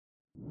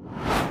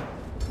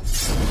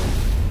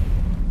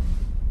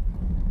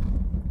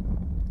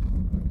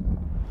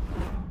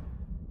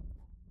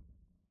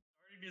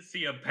to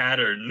see a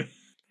pattern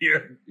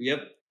here.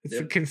 Yep. It's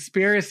a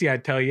conspiracy, I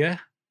tell you.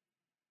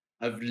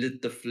 I've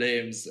lit the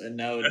flames, and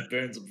now it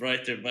burns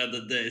brighter by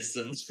the day.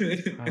 So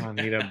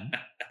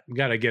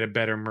Gotta get a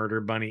better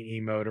Murder Bunny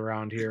emote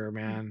around here,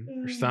 man,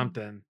 or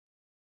something.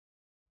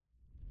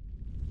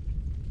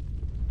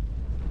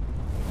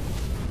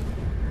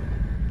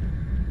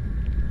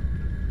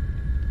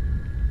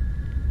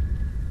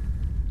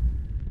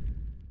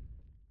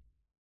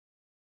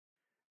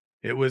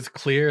 It was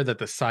clear that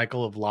the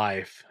cycle of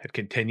life had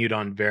continued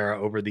on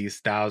Vera over these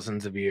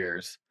thousands of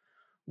years.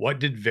 What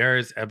did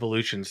Vera's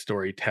evolution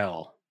story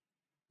tell?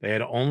 They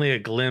had only a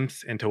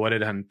glimpse into what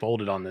had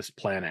unfolded on this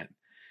planet.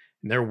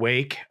 In their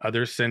wake,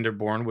 other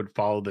Cinderborn would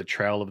follow the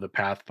trail of the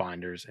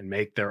Pathfinders and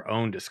make their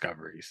own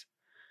discoveries.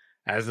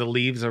 As the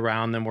leaves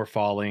around them were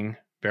falling,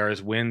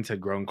 Vera's winds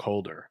had grown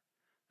colder,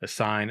 a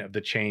sign of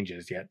the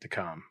changes yet to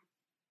come.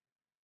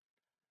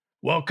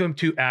 Welcome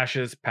to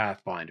Ashes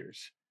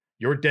Pathfinders,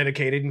 your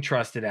dedicated and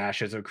trusted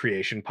Ashes of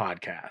Creation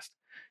podcast.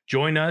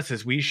 Join us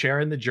as we share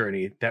in the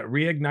journey that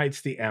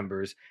reignites the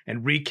embers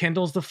and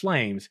rekindles the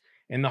flames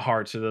in the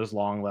hearts of those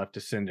long left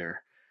to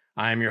cinder.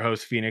 I am your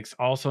host, Phoenix,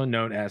 also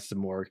known as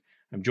Simorg.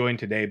 I'm joined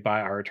today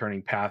by our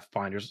returning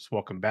Pathfinders.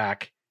 Welcome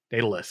back,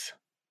 Daedalus.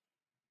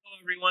 Hello,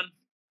 everyone.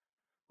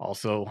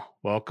 Also,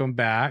 welcome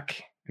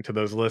back. And to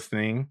those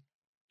listening,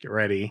 get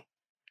ready.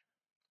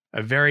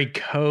 A very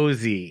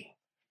cozy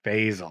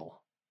Faisal.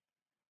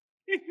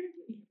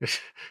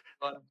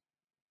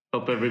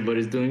 Hope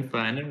everybody's doing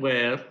fine and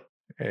well.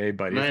 Hey,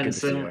 buddy. Man, it's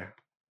good to see you.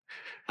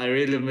 I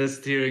really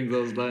missed hearing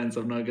those lines.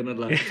 I'm not gonna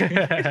lie.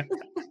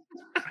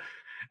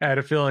 I had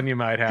a feeling you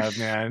might have,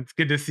 man. It's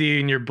good to see you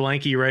in your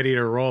blankie ready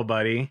to roll,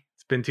 buddy.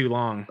 It's been too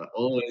long.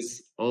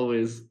 Always.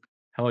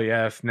 Hell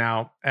yes.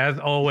 Now, as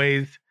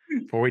always,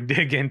 before we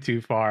dig in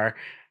too far,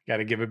 got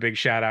to give a big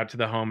shout out to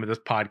the home of this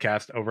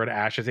podcast over at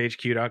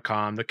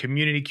asheshq.com, the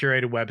community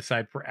curated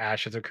website for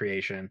Ashes of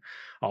Creation.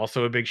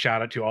 Also, a big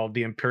shout out to all of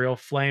the Imperial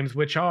Flames,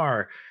 which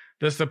are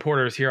the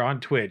supporters here on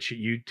Twitch,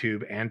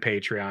 YouTube, and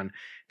Patreon.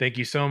 Thank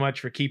you so much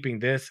for keeping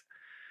this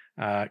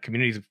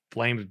community's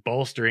flames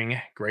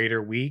bolstering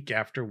greater week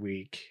after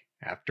week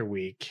after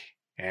week.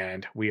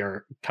 And we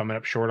are coming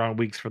up short on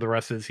weeks for the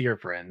rest of this year,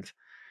 friends.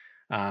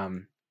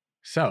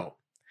 So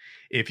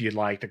if you'd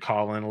like to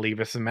call in and leave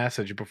us a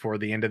message before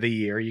the end of the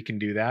year, you can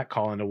do that.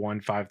 Call into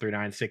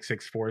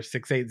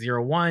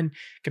 1-539-664-6801. You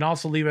can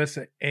also leave us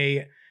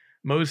a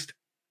most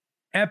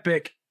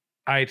epic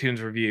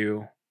iTunes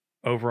review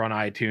over on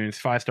iTunes.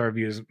 5-star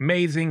review is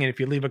amazing. And if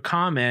you leave a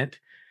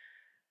comment,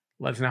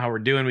 let us know how we're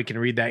doing. We can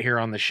read that here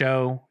on the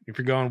show. If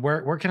you're going,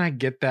 where can I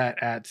get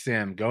that at,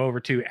 Sim? Go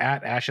over to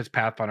 @Ashes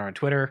Pathfinder on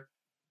Twitter.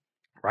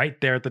 Right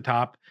there at the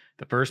top,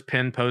 the first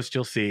pinned post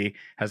you'll see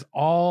has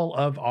all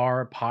of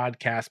our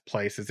podcast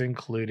places,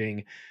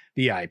 including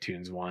the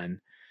iTunes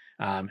one.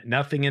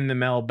 Nothing in the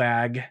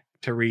mailbag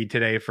to read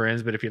today,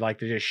 friends, but if you'd like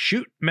to just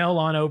shoot mail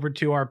on over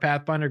to our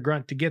Pathfinder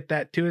Grunt to get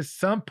that to us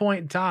some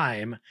point in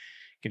time,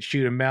 you can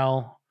shoot a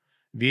mail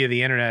via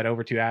the internet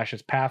over to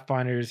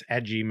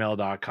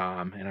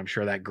ashespathfinders@gmail.com, and I'm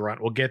sure that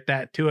Grunt will get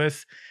that to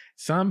us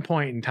some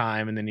point in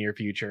time in the near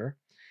future.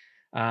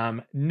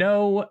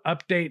 No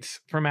updates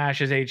from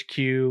Ashes HQ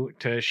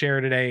to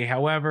share today.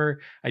 However,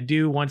 I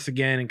do once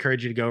again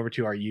encourage you to go over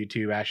to our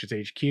YouTube, Ashes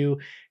HQ.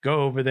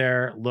 Go over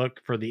there,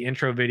 look for the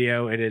intro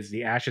video. It is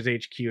the Ashes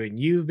HQ and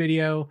You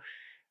video,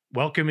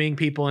 welcoming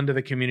people into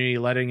the community,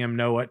 letting them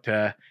know what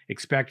to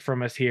expect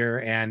from us here.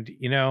 And,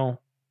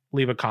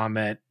 leave a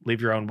comment,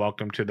 leave your own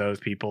welcome to those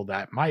people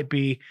that might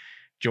be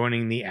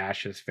joining the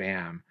Ashes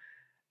fam.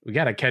 We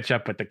got to catch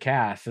up with the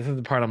cast. This is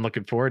the part I'm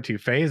looking forward to.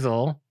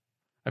 Faisal.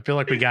 I feel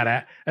like we got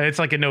to, it's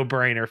like a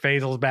no-brainer.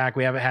 Faisal's back.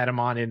 We haven't had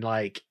him on in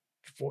like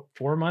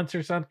 4 months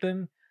or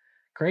something.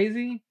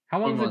 Crazy? How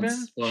long has it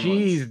been?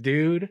 Jeez,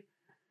 dude.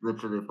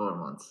 Literally 4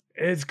 months.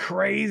 It's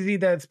crazy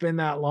that it's been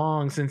that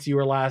long since you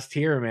were last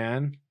here,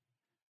 man.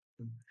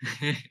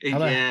 How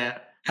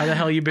the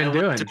hell you been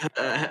doing?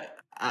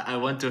 I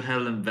went to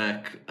hell and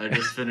back. I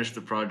just finished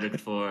the project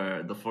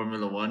for the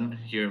Formula One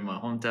here in my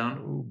hometown.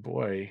 Oh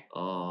boy.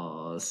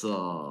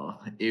 So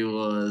it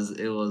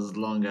was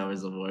long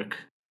hours of work.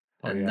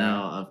 And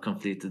now I've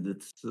completed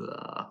it.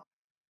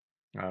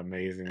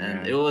 Amazing, and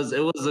man. it was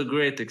a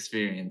great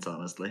experience,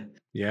 honestly.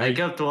 Yeah, I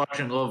kept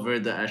watching over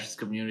the Ashes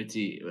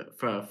community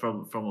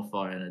from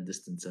afar, in a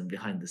distance, and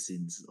behind the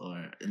scenes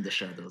or in the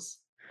shadows.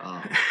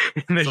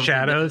 In the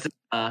shadows.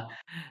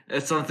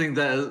 It's something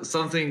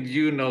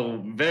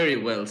very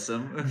well,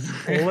 Sim.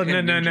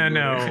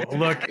 No.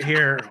 Look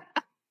here.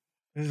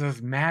 This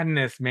is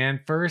madness, man.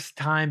 First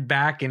time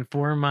back in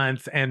 4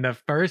 months, and the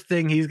first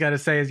thing he's got to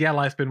say is, "Yeah,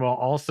 life's been well."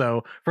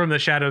 Also, from the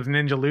shadows,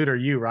 Ninja Looter,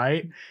 you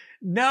right?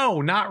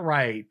 No, not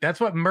right. That's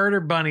what murder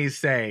bunnies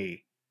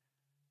say.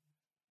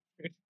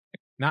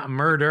 Not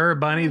murder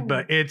bunnies,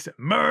 but it's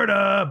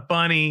murder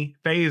bunny.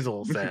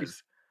 Faisal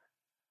says.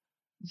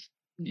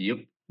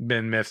 Yep.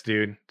 Been missed,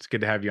 dude. It's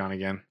good to have you on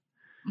again.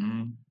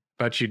 Mm.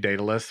 About you,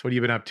 Daedalus, what have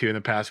you been up to in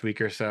the past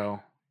week or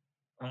so?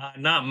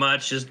 Not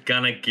much. Just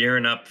kind of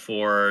gearing up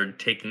for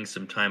taking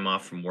some time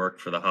off from work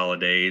for the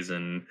holidays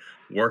and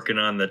working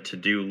on the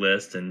to-do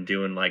list and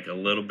doing like a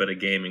little bit of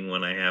gaming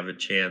when I have a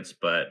chance.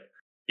 But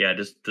yeah,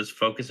 just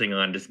focusing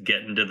on just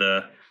getting to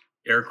the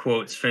air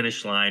quotes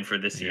finish line for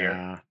this year.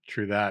 Yeah,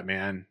 true that,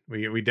 man.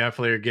 We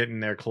definitely are getting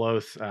there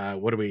close.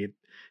 What are we?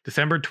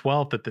 December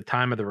 12th at the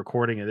time of the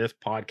recording of this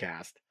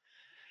podcast.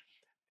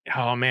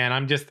 Oh man,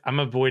 I'm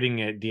avoiding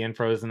it, DN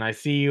Frozen. I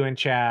see you in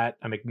chat.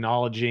 I'm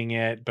acknowledging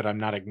it, but I'm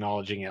not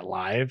acknowledging it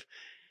live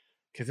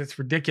because it's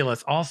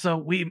ridiculous. Also,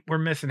 we're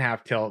missing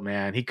Half Tilt,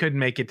 man. He couldn't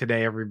make it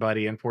today,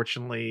 everybody.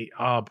 Unfortunately,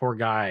 oh poor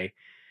guy.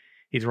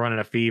 He's running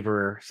a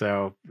fever,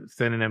 so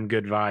sending him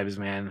good vibes,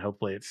 man.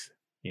 Hopefully, it's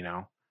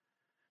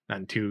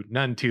nothing too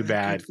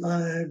bad. Good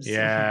vibes.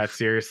 Yeah,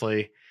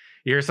 seriously.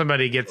 You hear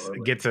somebody gets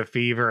Totally. a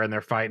fever and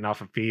they're fighting off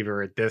a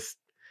fever at this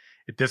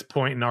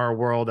point in our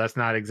world. That's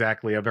not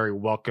exactly a very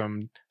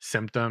welcome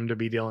symptom to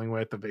be dealing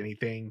with of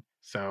anything.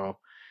 So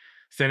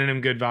sending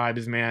him good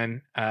vibes,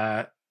 man.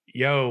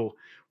 Yo,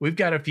 we've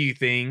got a few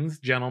things,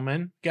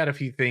 gentlemen. Got a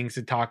few things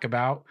to talk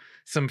about.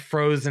 Some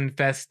Frozen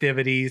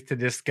festivities to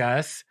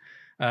discuss.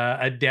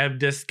 A dev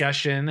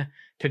discussion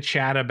to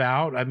chat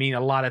about. I mean,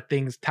 a lot of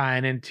things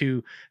tying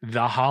into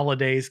the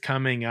holidays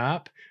coming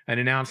up. An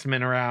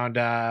announcement around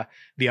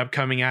the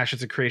upcoming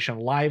Ashes of Creation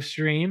live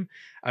stream.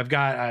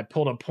 I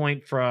pulled a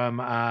point from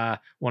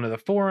one of the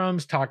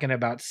forums talking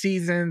about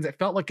seasons. It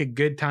felt like a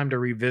good time to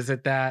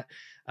revisit that.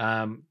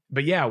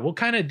 But yeah, we'll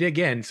kind of dig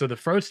in. So the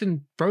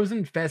Frozen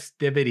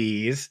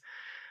festivities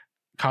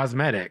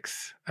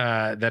cosmetics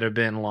that have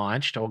been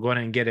launched. I'll go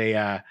ahead and get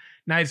a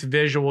nice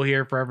visual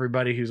here for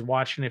everybody who's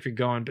watching if you're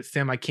going, but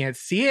Sam, I can't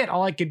see it.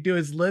 All I can do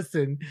is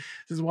listen.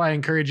 This is why I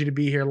encourage you to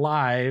be here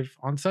live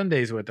on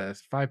Sundays with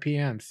us, 5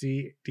 p.m.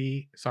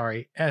 ST,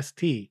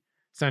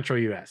 Central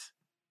US.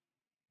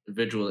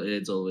 Visual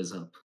aids always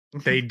help.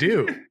 They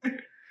do.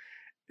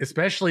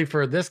 Especially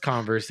for this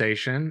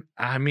conversation.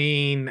 I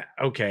mean,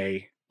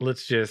 okay,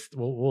 let's just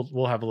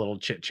we'll have a little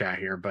chit chat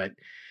here, but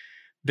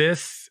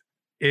this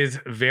is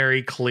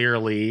very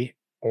clearly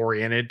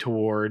oriented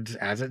towards,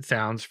 as it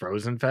sounds,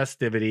 Frozen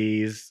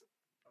festivities,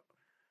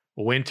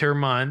 winter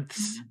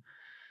months.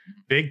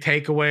 Big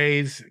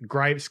takeaways,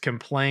 gripes,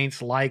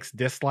 complaints, likes,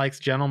 dislikes,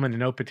 gentlemen, in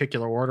no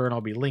particular order. And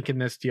I'll be linking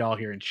this to y'all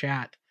here in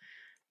chat.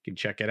 You can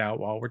check it out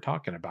while we're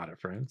talking about it,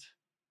 friends.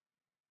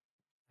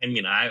 I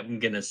mean, I'm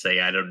gonna say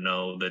I don't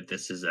know that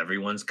this is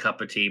everyone's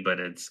cup of tea, but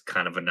it's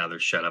kind of another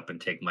shut up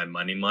and take my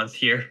money month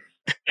here.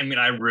 I mean,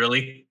 I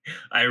really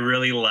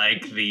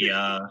like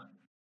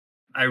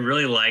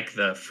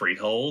the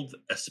freehold,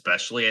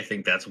 especially. I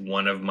think that's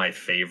one of my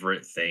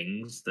favorite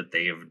things that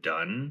they have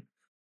done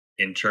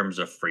in terms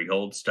of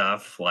freehold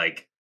stuff,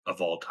 like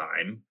of all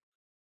time.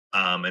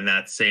 And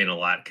that's saying a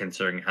lot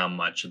considering how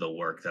much of the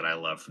work that I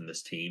love from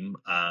this team.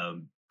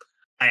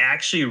 I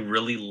actually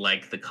really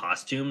like the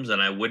costumes,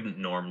 and I wouldn't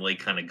normally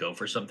kind of go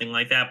for something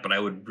like that, but I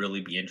would really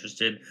be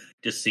interested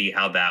to see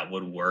how that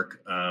would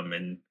work.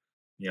 And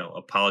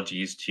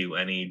apologies to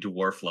any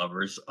dwarf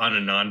lovers on a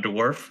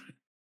non-dwarf.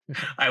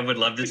 I would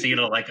love to see it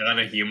like on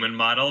a human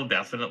model,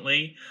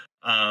 definitely.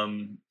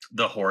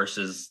 The horse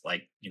is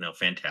like,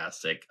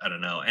 fantastic. I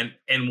don't know.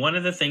 And one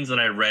of the things that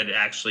I read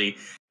actually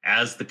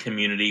as the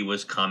community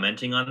was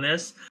commenting on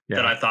this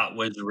that I thought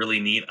was really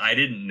neat. I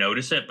didn't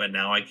notice it, but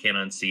now I can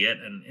unsee it,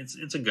 and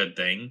it's a good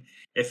thing.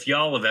 If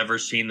y'all have ever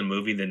seen the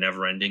movie The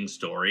Neverending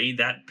Story,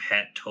 that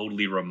pet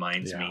totally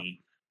reminds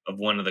me of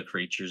one of the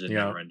creatures in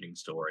Neverending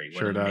Story,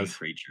 one of the main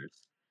creatures.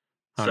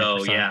 100%.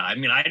 So yeah, I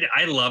mean,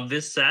 I love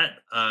this set.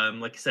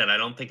 Like I said, I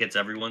don't think it's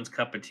everyone's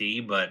cup of tea,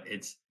 but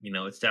it's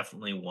it's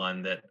definitely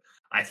one that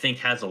I think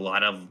has a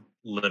lot of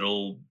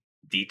little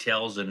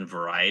details and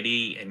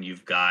variety, and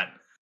you've got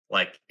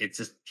like it's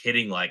just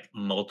hitting like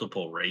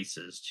multiple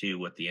races too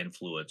with the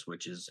influence,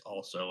 which is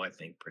also I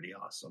think pretty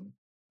awesome.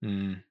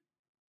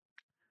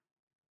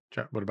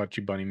 What about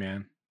you, Bunny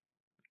Man?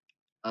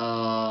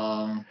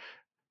 I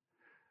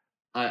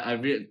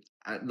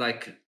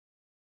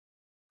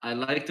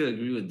like to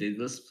agree with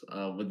Douglas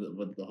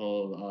with the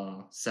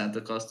whole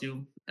Santa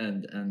costume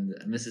and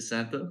Mrs.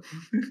 Santa.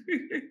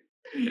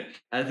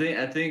 I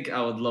think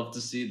I would love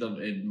to see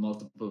them in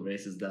multiple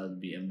races. That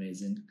would be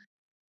amazing.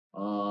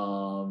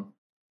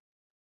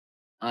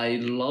 I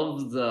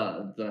love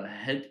the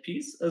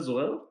headpiece as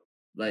well.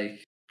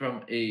 Like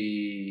from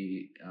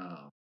a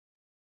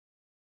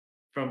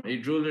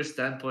jeweler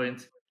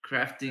standpoint,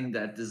 crafting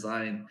that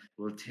design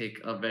will take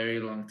a very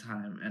long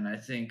time, and I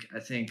think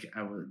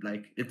I would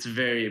like it's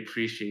very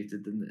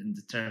appreciated in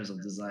the terms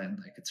of design.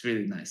 Like it's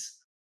really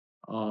nice.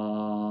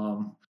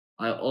 I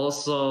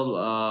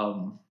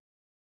also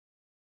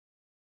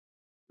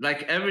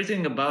like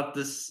everything about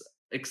this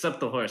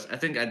except the horse. I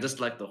think I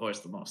dislike the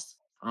horse the most,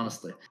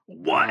 honestly.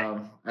 What?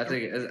 I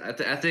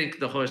think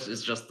the horse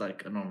is just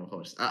like a normal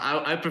horse.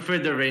 I prefer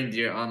the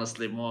reindeer,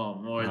 honestly,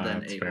 more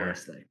than a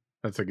horse. Like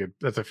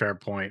that's a fair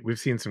point. We've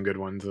seen some good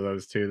ones of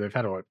those too. They've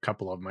had a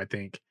couple of them, I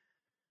think,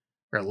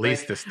 or at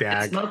least the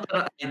stag. It's not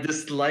that I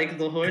dislike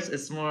the horse.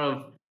 It's more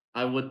of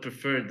I would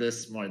prefer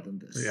this more than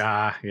this.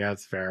 Yeah,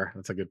 that's fair.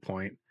 That's a good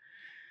point.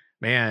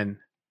 Man,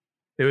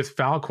 it was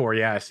Falcor.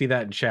 Yeah, I see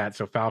that in chat.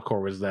 So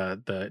Falcor was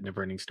the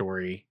never-ending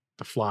story,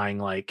 the flying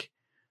like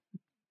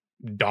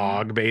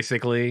dog,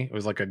 basically. It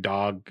was like a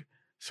dog,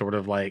 sort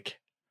of like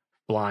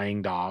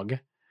flying dog.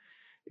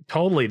 It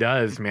totally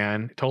does,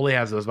 man. It totally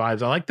has those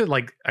vibes. I like that.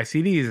 Like I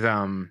see these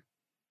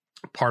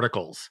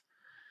particles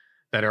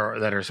that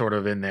are sort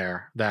of in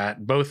there.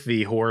 That both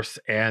the horse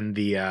and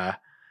the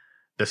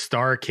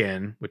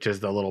Starkin, which is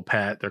the little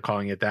pet, they're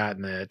calling it that,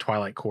 and the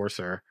Twilight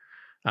Courser.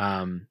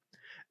 Um,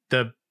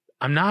 the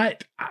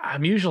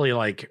I'm usually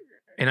like,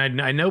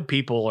 and I know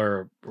people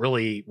are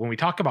really, when we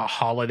talk about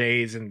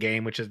holidays and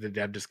game, which is the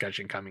dev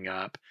discussion coming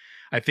up,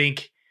 I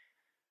think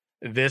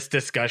this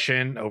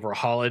discussion over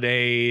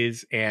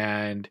holidays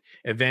and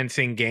events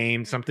in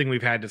games, something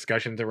we've had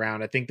discussions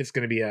around. I think this is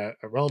going to be a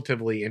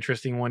relatively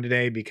interesting one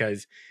today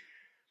because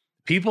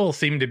people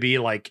seem to be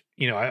like,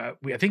 I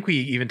think we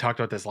even talked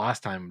about this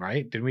last time,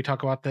 right? Didn't we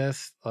talk about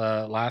this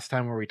last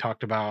time where we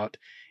talked about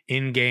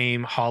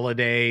in-game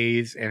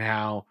holidays and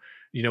how,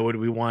 would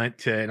we want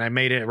to, and I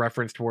made it a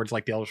reference towards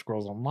like the Elder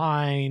Scrolls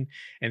Online.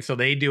 And so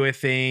they do a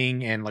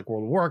thing, and like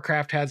World of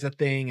Warcraft has a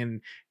thing, and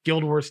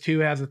Guild Wars 2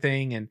 has a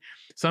thing. And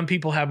some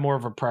people have more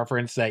of a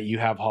preference that you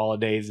have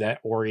holidays that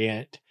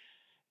orient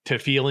to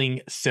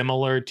feeling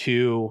similar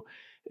to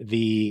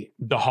the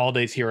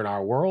holidays here in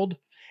our world.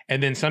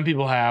 And then some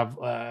people have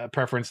a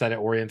preference that it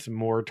orients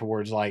more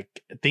towards like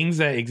things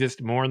that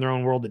exist more in their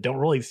own world that don't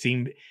really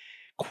seem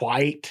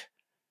quite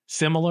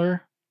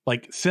similar,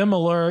 like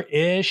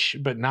similar-ish,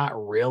 but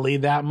not really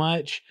that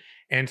much.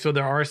 And so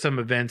there are some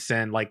events,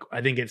 and like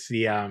I think it's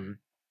the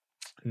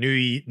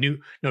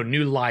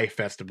New Life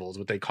Festival is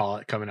what they call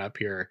it, coming up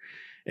here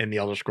in the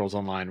Elder Scrolls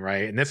Online,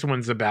 right? And this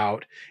one's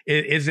about,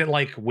 is it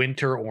like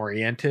winter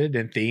oriented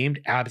and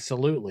themed?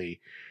 Absolutely.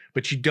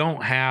 But you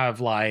don't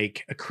have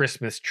like a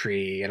Christmas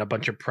tree and a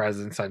bunch of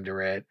presents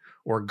under it,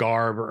 or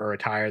garb or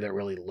attire that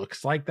really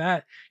looks like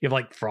that. You have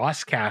like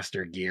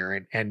Frostcaster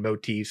gear and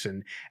motifs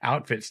and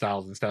outfit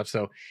styles and stuff.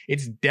 So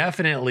it's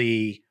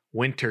definitely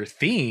winter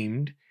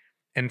themed.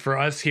 And for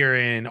us here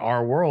in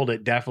our world,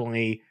 it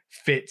definitely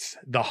fits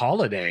the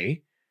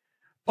holiday,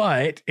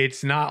 but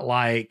it's not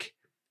like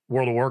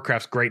World of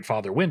Warcraft's Great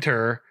Father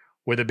Winter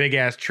with a big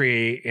ass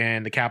tree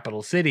in the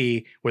capital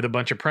city with a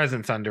bunch of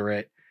presents under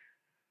it.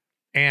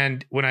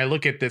 And when I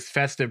look at this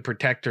Festive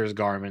Protector's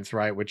garments,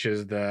 right, which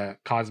is the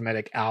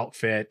cosmetic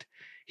outfit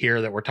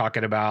here that we're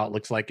talking about,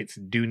 looks like it's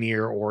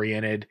Dunir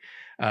oriented.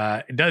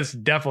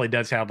 It definitely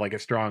does have like a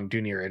strong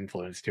Dunir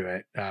influence to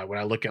it. When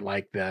I look at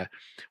like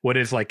what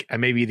is like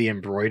maybe the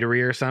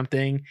embroidery or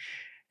something,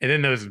 and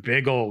then those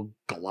big old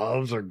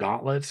gloves or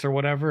gauntlets or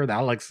whatever, that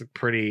looks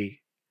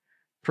pretty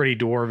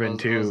dwarven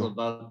too.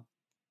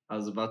 I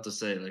was about to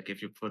say, like,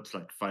 if you put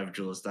like 5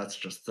 jewels, that's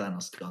just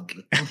Thanos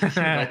gauntlet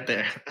right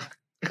there.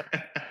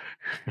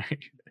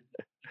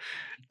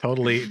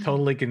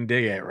 Totally can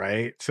dig it,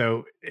 right?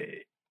 So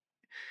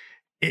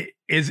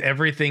is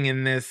everything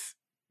in this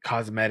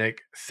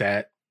cosmetic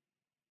set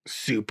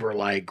super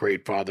like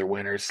Great Father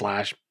Winter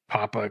 /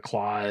 Papa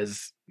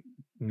Claus?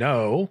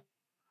 No,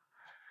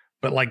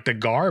 but like the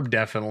garb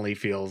definitely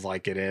feels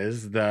like it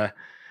is. The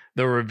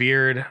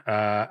revered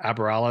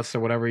Aberalis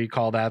or whatever you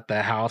call that,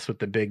 the house with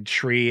the big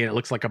tree, and it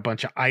looks like a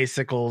bunch of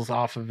icicles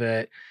off of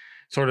it.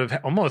 Sort of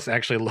almost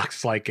actually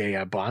looks like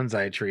a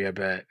bonsai tree a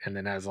bit, and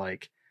then has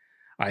like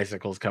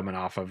icicles coming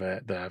off of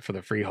it for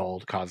the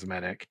freehold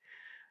cosmetic.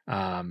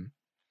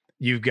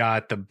 You've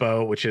got the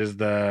boat, which is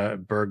the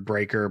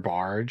Bergbreaker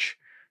barge,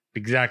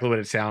 exactly what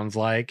it sounds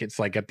like. It's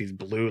like got these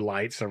blue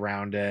lights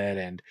around it,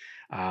 and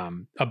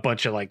a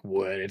bunch of like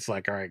wood. It's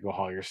like, all right, go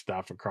haul your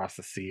stuff across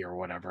the sea or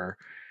whatever.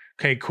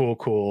 Okay,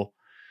 cool.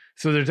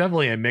 So there's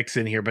definitely a mix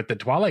in here, but the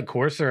Twilight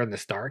Courser and the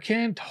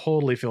Starkin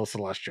totally feel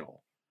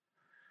celestial.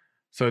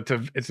 So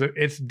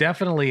it's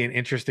definitely an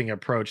interesting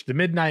approach. The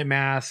Midnight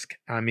Mask,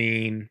 I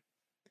mean,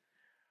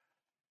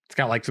 it's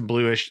got like some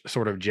bluish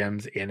sort of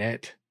gems in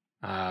it.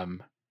 I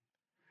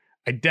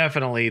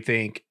definitely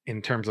think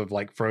in terms of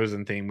like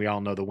Frozen theme, we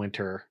all know the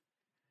winter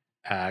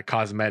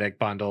cosmetic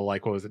bundle,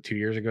 like what was it, 2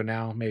 years ago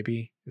now,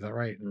 maybe? Is that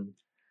right? Mm.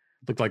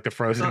 Looked like the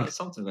Frozen.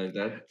 Something like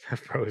that.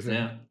 Frozen.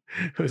 Yeah.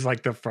 It was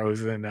like the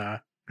Frozen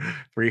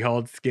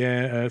freehold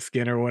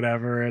skin or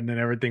whatever, and then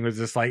everything was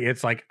just like,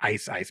 it's like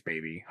ice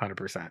baby,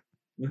 100%.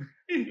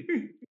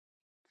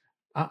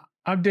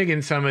 I'm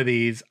digging some of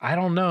these. I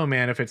don't know,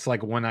 man, if it's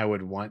like one I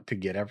would want to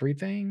get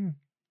everything.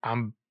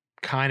 I'm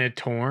kind of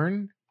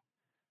torn.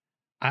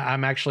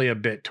 I'm actually a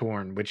bit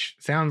torn, which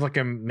sounds like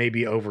I'm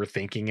maybe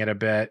overthinking it a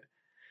bit,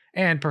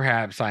 and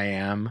perhaps I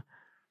am.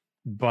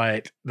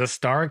 But the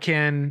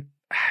Starkin,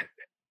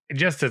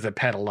 just as a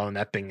pet alone,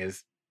 that thing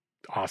is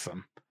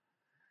awesome,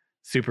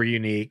 super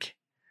unique.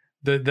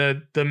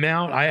 The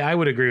mount, I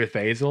would agree with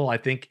Basil. I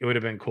think it would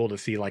have been cool to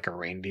see like a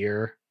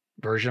reindeer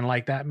version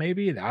like that.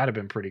 Maybe that would have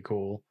been pretty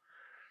cool.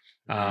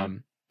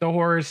 The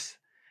horse,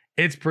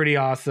 it's pretty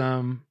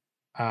awesome.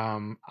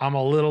 I'm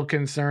a little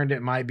concerned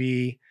it might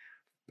be,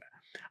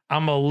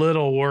 I'm a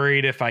little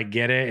worried if I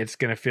get it, it's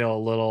gonna feel a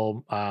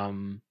little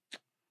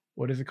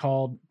what is it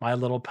called? My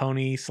Little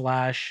Pony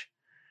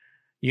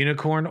 /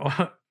 unicorn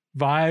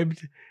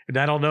vibed. And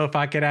I don't know if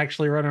I could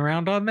actually run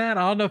around on that.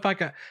 I don't know if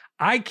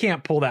I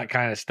can't pull that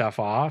kind of stuff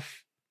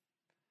off.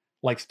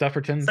 Like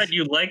Stuffertons. Said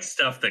you like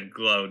stuff that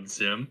glowed,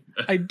 Sim.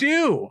 I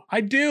do.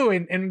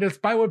 And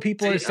despite what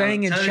people are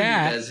saying in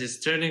chat, you guys, he's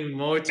turning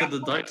more to the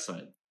dark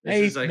side.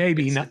 Hey,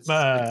 maybe not.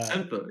 It's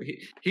simple.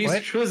 He's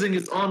what? choosing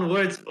his own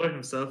words for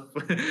himself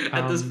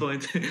at this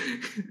point.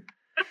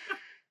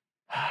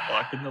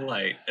 Walk in the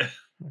light.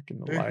 Walk in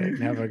the light.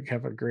 And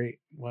have a great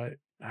what?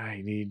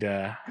 I need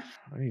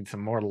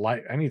some more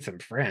light. I need some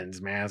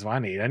friends, man. That's what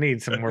I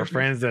need some more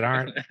friends that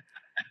aren't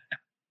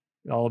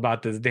all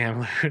about this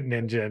damn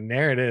ninja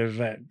narrative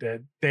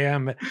that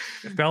damn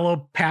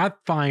fellow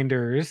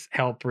Pathfinders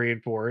help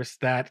reinforce,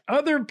 that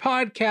other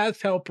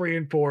podcasts help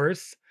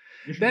reinforce,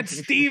 that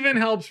Steven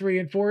helps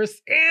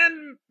reinforce,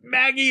 and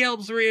Maggie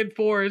helps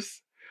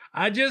reinforce.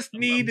 I just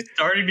need... I'm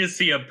starting to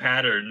see a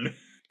pattern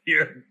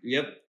here.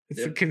 Yep.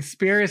 It's a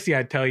conspiracy,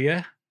 I tell you.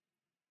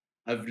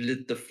 I've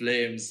lit the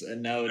flames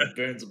and now it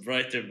burns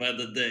brighter by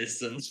the day.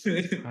 So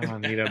I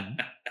don't need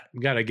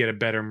gotta get a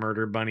better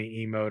Murder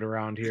Bunny emote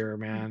around here,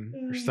 man,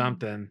 or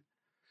something.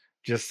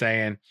 Just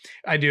saying.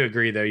 I do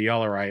agree though,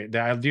 y'all are right.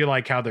 I do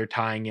like how they're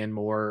tying in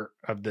more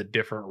of the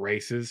different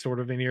races sort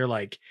of in here,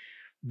 like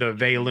the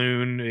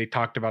Valoon. They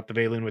talked about the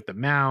Valoon with the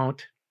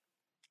mount.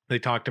 They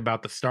talked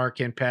about the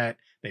Starkin pet.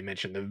 They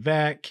mentioned the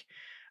Vec.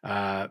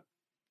 The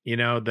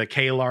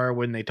Kalar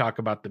when they talk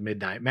about the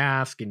Midnight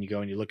Mask, and you go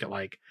and you look at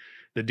like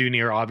the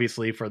Dunir,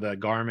 obviously for the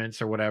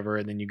garments or whatever,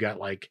 and then you got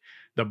like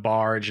the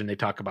Barge, and they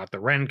talk about the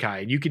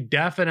Renkai. And you could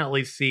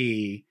definitely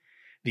see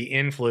the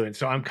influence.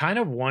 So I'm kind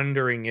of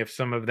wondering if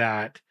some of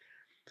that,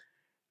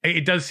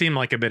 it does seem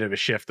like a bit of a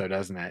shift though,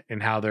 doesn't it?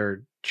 In how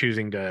they're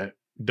choosing to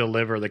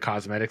deliver the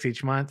cosmetics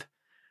each month.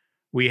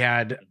 We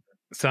had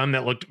some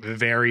that looked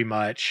very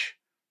much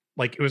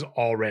like it was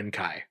all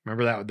Renkai.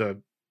 Remember that? What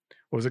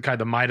was it called?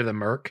 The Might of the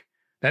Merc?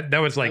 That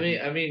was like,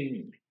 I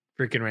mean,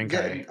 freaking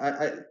Renkai.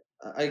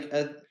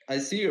 Yeah, I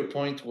see your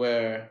point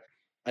where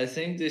I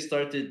think they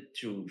started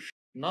to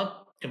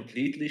not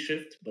completely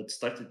shift, but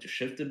started to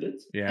shift a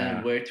bit. Yeah.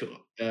 And where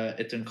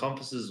it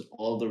encompasses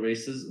all the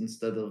races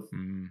instead of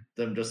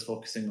them just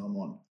focusing on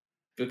one.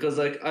 Because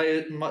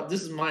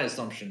this is my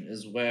assumption,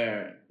 is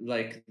where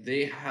like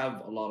they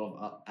have a lot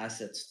of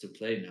assets to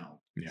play now.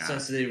 Yeah.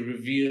 Since they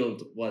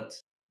revealed what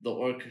the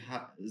orc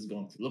is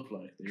going to look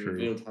like. They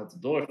revealed how the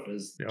dwarf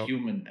is,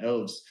 human,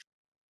 elves.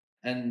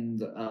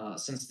 And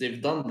since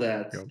they've done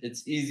that,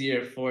 it's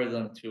easier for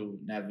them to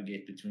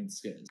navigate between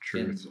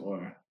skins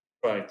or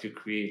try to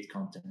create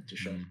content to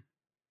show.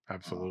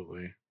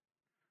 Absolutely.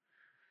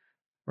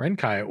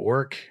 Renkai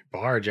Orc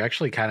Barge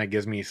actually kind of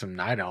gives me some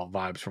Night Owl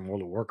vibes from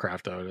World of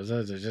Warcraft, though. Is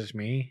it just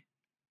me?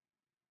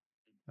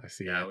 I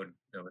see. Yeah, I would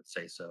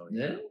say so.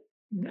 Yeah.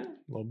 A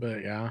little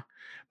bit, yeah.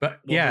 But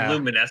the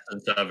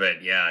luminescence of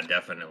it, yeah,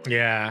 definitely.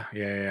 Yeah.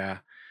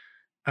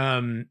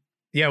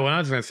 What I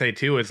was going to say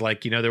too is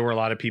like, there were a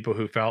lot of people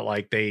who felt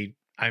like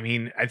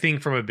I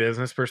think from a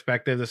business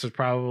perspective, this was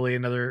probably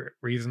another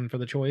reason for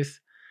the choice.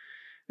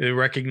 They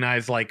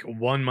recognize like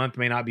 1 month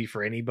may not be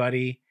for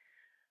anybody,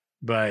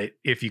 but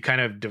if you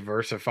kind of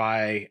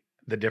diversify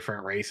the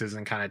different races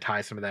and kind of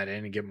tie some of that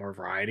in and get more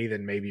variety,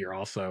 then maybe you're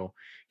also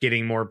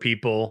getting more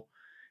people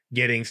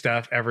getting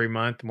stuff every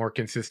month more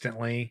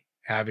consistently,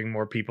 having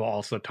more people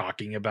also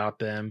talking about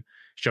them,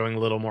 showing a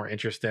little more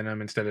interest in them,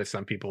 instead of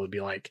some people would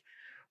be like,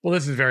 well,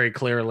 this is very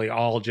clearly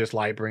all just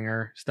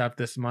Lightbringer stuff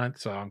this month,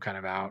 so I'm kind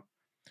of out.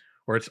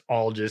 Or it's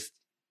all just,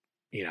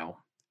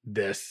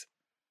 this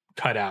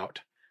cut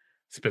out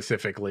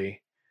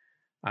specifically.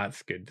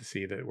 It's good to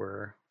see that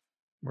we're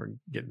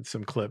getting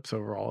some clips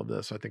over all of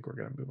this. I think we're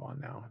going to move on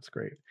now. It's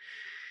great.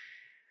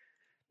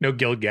 No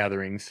guild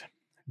gatherings.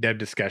 Dev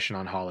discussion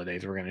on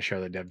holidays. We're going to show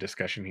the dev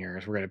discussion here.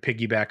 So we're going to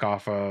piggyback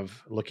off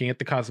of looking at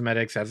the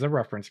cosmetics as a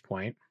reference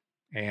point.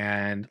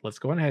 And let's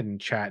go ahead and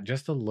chat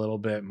just a little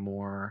bit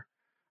more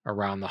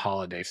around the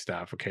holiday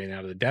stuff. Okay,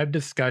 now the dev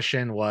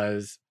discussion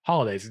was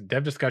holidays.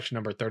 Dev discussion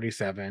number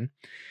 37.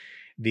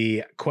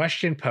 The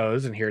question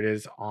posed, and here it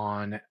is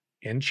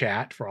in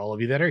chat for all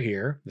of you that are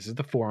here. This is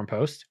the forum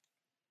post.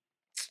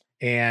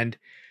 And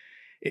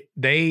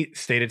they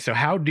stated, so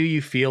how do you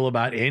feel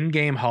about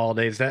in-game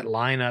holidays that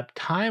line up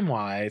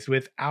time-wise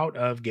with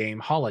out-of-game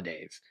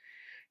holidays?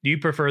 Do you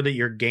prefer that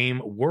your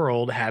game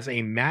world has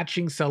a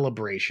matching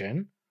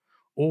celebration,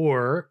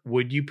 or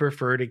would you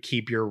prefer to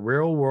keep your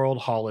real-world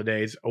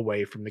holidays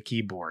away from the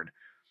keyboard?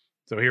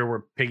 So here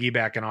we're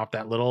piggybacking off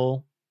that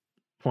little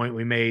point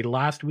we made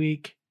last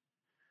week.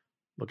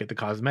 Look at the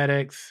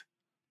cosmetics.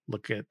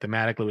 Look at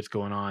thematically what's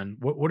going on.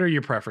 What are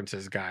your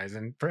preferences, guys?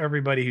 And for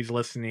everybody who's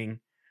listening,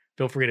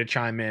 feel free to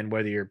chime in,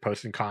 whether you're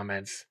posting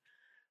comments,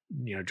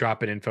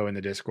 dropping info in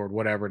the Discord,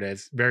 whatever it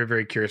is. Very,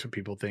 very curious what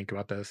people think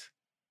about this,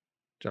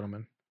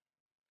 gentlemen.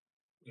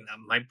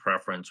 My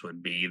preference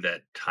would be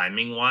that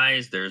timing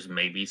wise, there's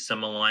maybe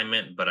some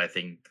alignment, but I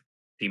think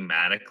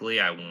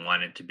thematically, I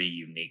want it to be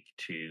unique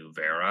to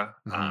Vera,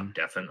 Mhm.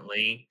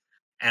 definitely.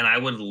 And I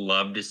would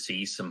love to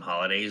see some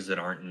holidays that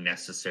aren't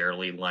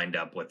necessarily lined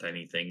up with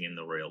anything in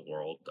the real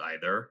world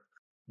either,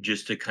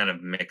 just to kind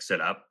of mix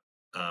it up.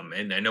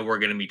 And I know we're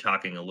going to be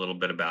talking a little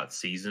bit about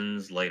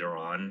seasons later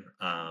on,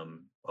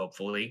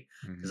 hopefully,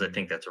 because I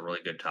think Mhm. that's a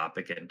really good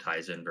topic and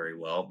ties in very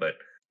well. But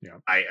Yeah.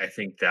 I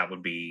think that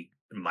would be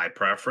my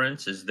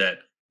preference, is that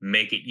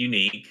make it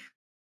unique,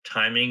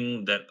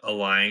 timing that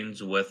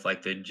aligns with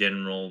like the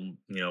general,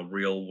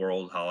 real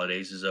world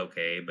holidays is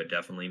okay, but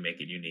definitely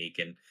make it unique,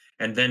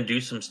 and then do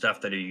some stuff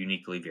that are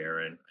uniquely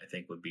Varen, I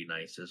think would be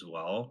nice as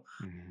well.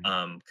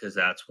 Mhm. Because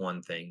that's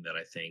one thing that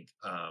I think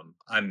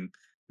I'm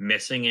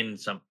missing in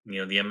some,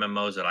 the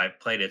MMOs that I've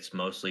played. It's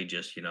mostly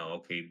just,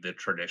 okay, the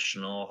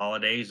traditional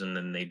holidays, and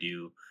then they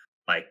do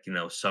like,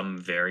 some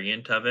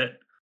variant of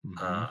it.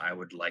 Mhm. I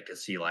would like to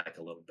see like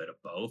a little bit of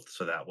both,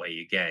 so that way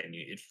again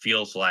it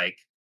feels like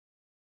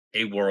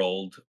a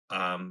world.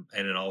 And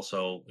it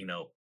also,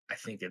 I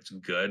think it's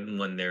good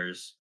when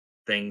there's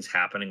things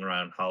happening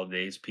around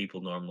holidays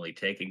people normally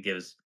take. It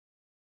gives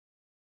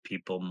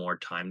people more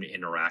time to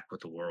interact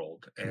with the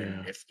world, and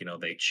Yeah. if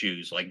they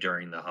choose like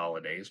during the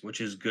holidays, which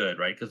is good,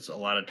 right? Because a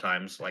lot of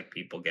times like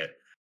people get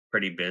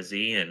pretty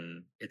busy,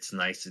 and it's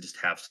nice to just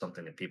have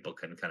something that people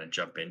can kind of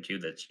jump into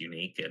that's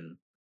unique, and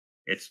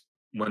it's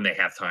when they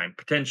have time,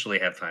 potentially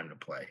have time to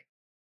play.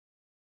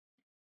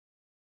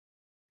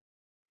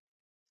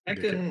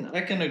 Because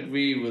I can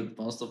agree with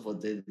most of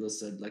what they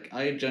said. Like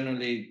I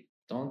generally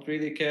don't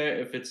really care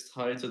if it's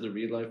tied to the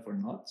real life or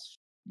not.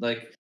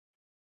 Like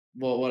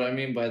well, what I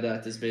mean by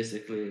that is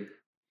basically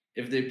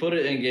if they put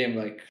it in game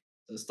like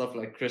stuff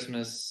like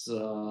Christmas,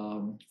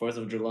 4th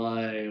of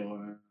July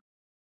or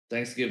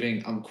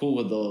Thanksgiving, I'm cool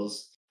with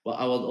those. But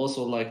I would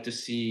also like to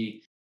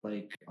see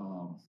like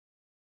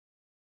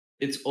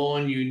its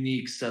own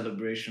unique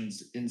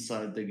celebrations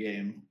inside the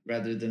game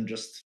rather than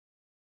just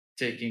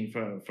taking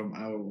from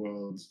our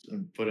world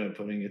and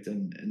putting it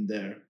in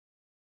there.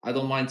 I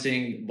don't mind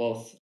seeing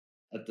both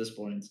at this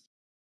point.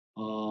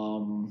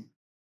 Um,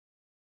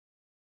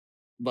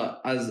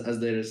 but as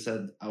they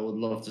said, I would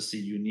love to see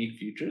unique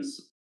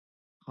features.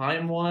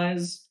 Time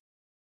wise,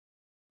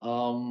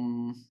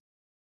 um,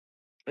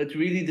 it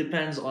really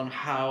depends on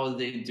how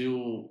they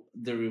do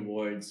the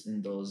rewards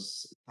in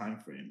those time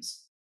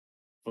frames.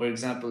 For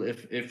example,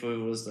 if it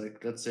was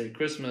like let's say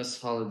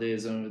Christmas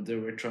holidays and they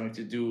were trying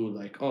to do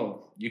like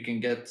oh you can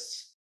get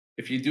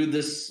if you do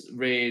this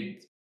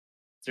raid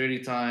 30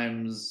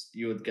 times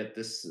you would get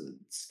this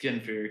skin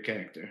for your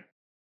character.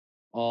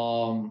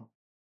 Um,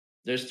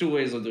 there's two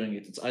ways of doing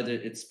it. It's either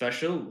it's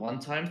special one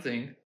time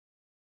thing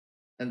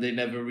and they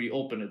never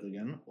reopen it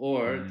again,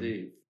 or Mhm.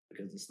 they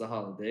because it's the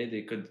holiday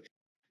they could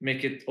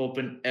make it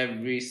open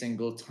every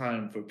single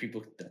time for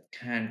people that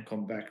can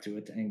come back to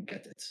it and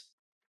get it.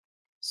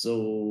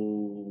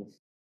 So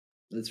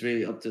it's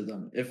really up to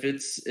them. If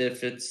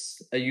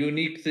it's a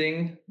unique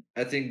thing,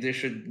 I think they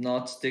should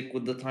not stick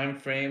with the time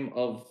frame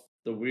of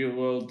the real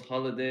world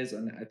holidays,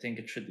 and I think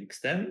it should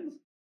extend.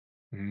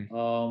 Mhm.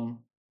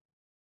 Um,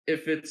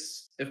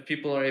 if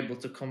people are able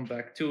to come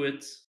back to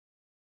it,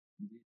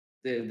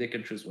 they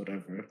can choose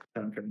whatever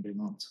time frame they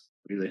want.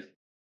 Really,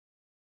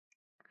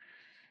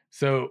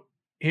 So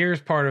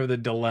here's part of the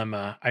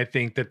dilemma I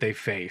think that they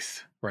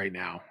face right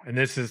now. And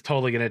this is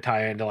totally going to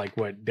tie into like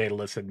what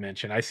Daedalus had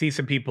mentioned. I see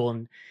some people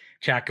in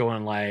chat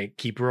going like,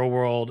 keep real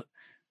world.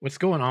 What's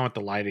going on with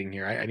the lighting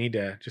here? I need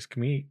to just,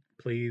 can we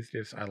please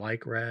just, I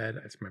like red.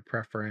 It's my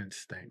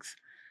preference. Thanks.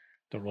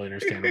 Don't really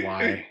understand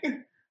why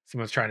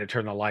someone's trying to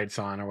turn the lights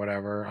on or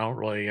whatever. I don't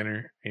really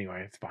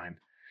anyway, it's fine.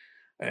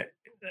 Uh,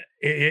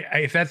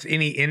 if that's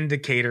any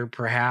indicator,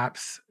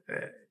 perhaps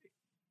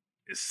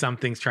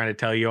something's trying to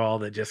tell you all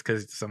that just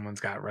because someone's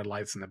got red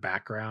lights in the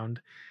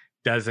background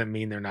doesn't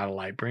mean they're not a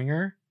light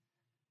bringer,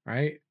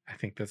 right? I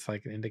think that's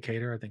like an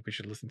indicator I think we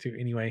should listen to.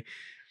 Anyway,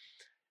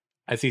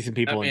 I see some I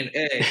people in mean,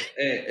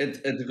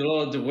 it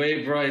glowed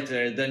way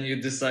brighter. Then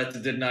you decide to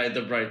deny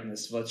the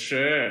brightness. But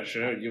sure,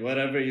 you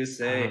whatever you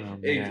say. oh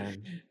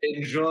man.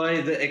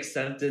 Enjoy the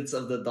acceptance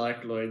of the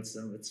Dark Lords,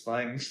 and it's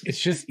fine. It's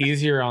just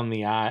easier on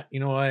the eye. You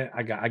know what?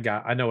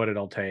 I know what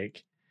it'll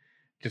take.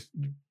 Just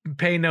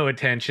pay no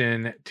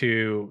attention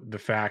to the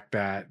fact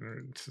that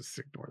just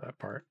ignore that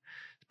part.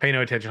 Pay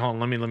no attention.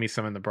 Hold on, let me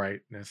summon the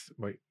brightness.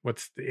 Wait,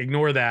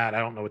 ignore that. I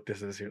don't know what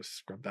this is. Here,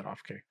 scrub that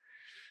off. Okay.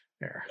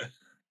 There. I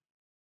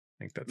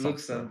think that's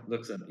Looks also. and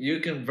looks and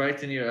you can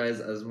brighten your eyes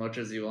as much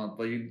as you want,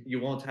 but you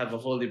won't have a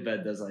holy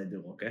bed as I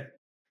do. Okay.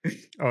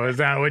 Oh, is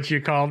that what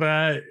you call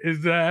that?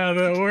 Is that how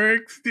that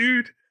works,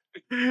 dude?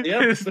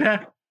 Yep.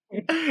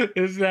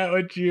 Is that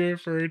what you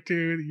refer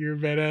to your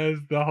bed as?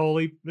 The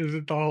holy, is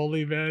it the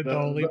holy bed, the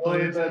holy The holy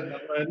place? bed, my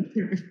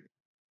friend.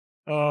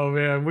 Oh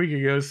man, we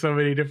could go so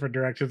many different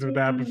directions with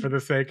that, but for the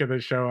sake of the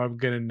show, I'm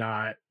gonna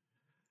not.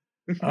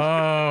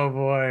 Oh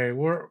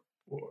boy,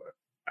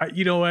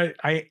 you know what?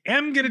 I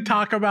am gonna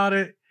talk about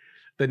it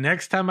the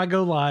next time I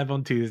go live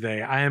on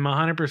Tuesday. I am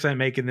 100%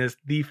 making this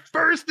the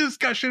first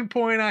discussion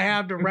point I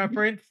have to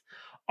reference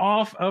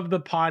off of the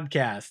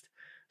podcast.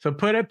 So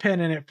put a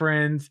pin in it,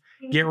 friends.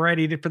 Get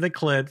ready for the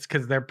clips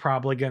because they're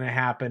probably going to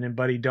happen. And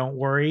buddy, don't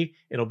worry,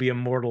 it'll be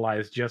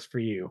immortalized just for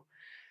you.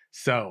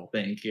 So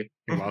Thank you.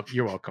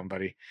 you're welcome,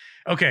 buddy.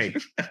 Okay.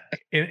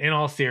 In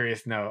all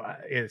seriousness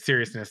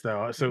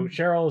though. So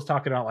Cheryl was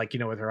talking about, like,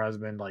 with her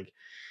husband, like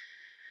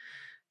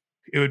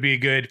it would be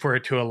good for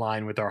it to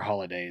align with our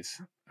holidays.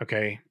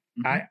 Okay.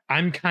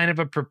 I'm kind of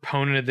a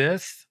proponent of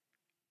this.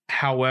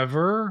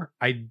 However,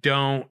 I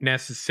don't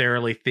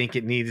necessarily think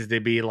it needs to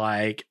be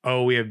like,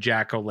 oh, we have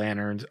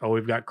jack-o'-lanterns. Oh,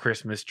 we've got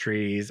Christmas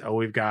trees. Oh,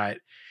 we've got,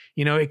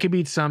 it could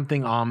be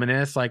something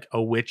ominous like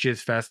a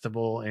witches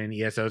festival, and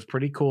ESO is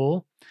pretty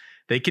cool.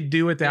 They could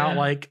do without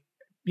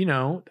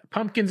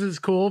pumpkins is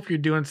cool if you're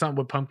doing something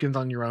with pumpkins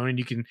on your own, and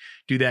you can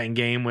do that in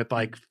game with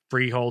like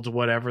freeholds or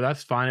whatever.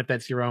 That's fine if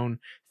that's your own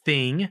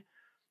thing.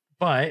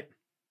 But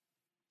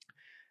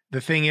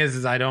the thing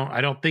is I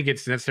don't think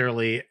it's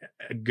necessarily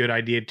a good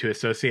idea to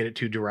associate it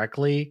too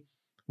directly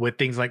with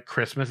things like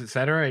Christmas,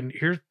 etc. And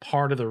here's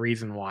part of the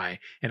reason why.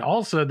 And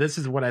also, this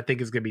is what I think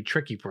is going to be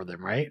tricky for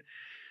them, right?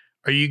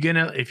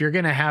 If you're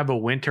going to have a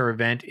winter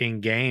event in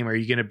game, are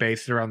you going to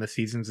base it around the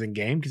seasons in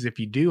game? Because if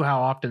you do,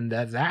 how often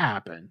does that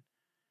happen?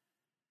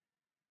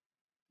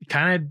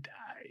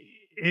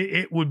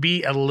 It would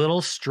be a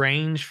little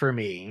strange for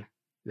me.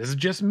 This is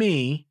just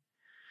me.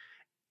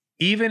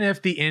 Even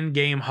if the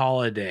in-game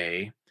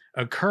holiday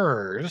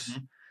occurs,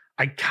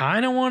 I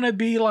kind of want to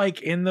be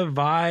like in the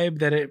vibe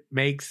that it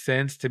makes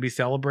sense to be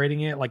celebrating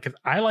it. Like, 'cause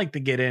I like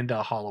to get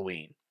into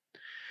Halloween.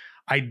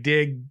 I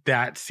dig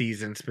that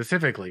season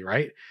specifically,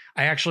 right?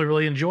 I actually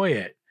really enjoy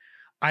it.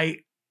 I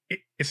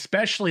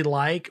especially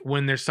like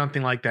when there's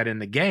something like that in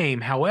the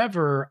game.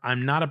 However,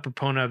 I'm not a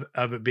proponent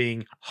of it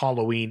being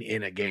Halloween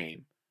in a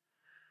game.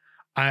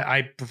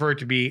 I prefer it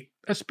to be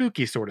a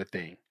spooky sort of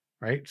thing,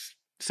 right?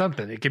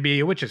 Something. It could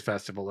be a witches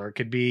festival, or it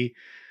could be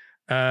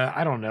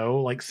I don't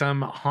know, like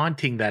some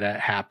haunting that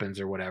happens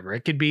or whatever.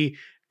 It could be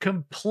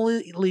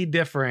completely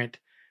different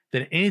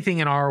than anything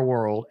in our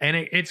world. And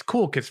it's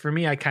cool because for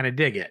me, I kind of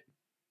dig it.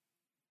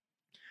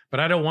 But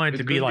I don't want it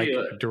to be like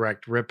a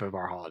direct rip of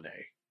our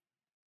holiday.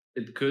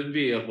 It could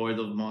be a horde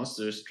of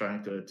monsters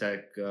trying to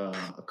attack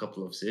a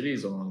couple of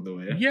cities along the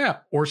way. Yeah.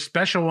 Or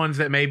special ones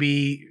that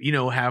maybe,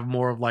 have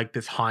more of like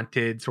this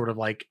haunted sort of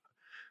like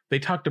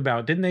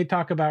didn't they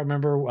talk about,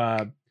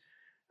 remember,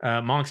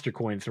 monster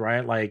coins,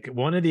 right? Like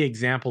one of the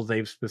examples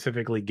they've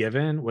specifically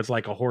given was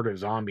like a horde of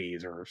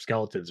zombies or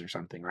skeletons or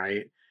something,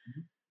 right?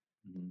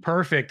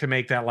 Perfect to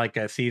make that like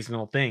a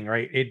seasonal thing,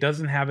 right? It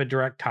doesn't have a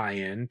direct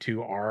tie-in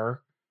to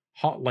our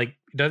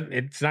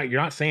you're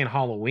not saying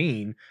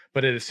Halloween,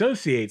 but it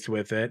associates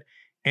with it,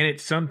 and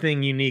it's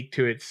something unique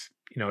to its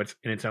in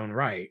its own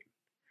right.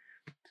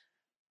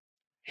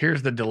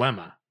 Here's the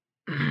dilemma,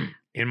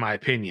 in my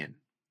opinion,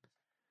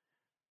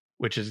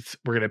 which is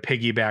we're going to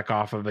piggyback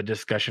off of a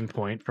discussion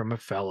point from a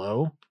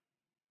fellow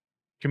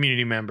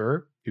community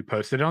member who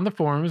posted it on the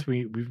forums.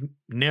 We've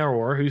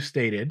Narrower, who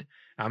stated,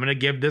 I'm going to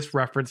give this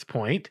reference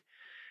point,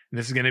 and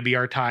this is going to be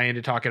our tie-in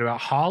to talking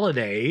about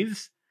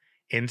holidays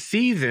and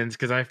seasons,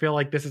 because I feel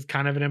like this is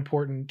kind of an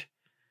important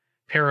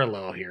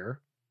parallel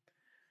here.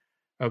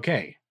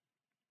 Okay.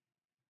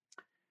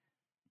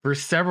 For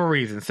several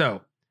reasons.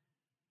 So,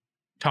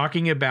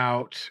 talking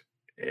about,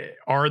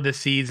 are the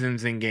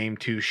seasons in game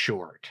too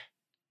short?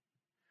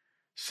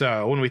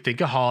 So when we think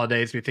of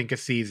holidays, we think of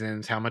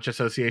seasons, how much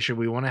association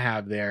we want to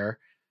have there.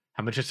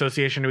 How much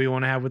association do we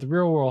want to have with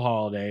real world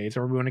holidays,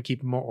 or we want to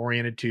keep them more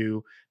oriented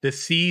to the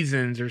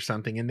seasons or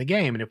something in the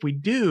game? And if we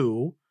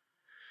do,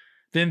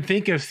 then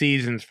think of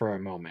seasons for a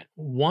moment.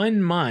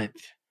 1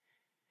 month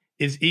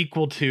is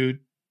equal to,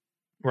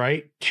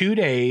 right, 2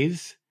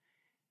 days,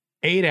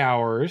 8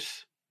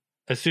 hours,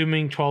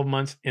 assuming 12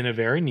 months in a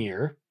very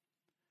near,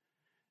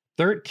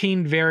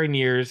 13 very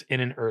nears in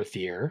an Earth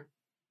year.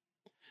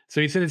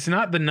 So he said it's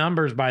not the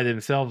numbers by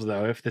themselves,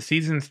 though. If the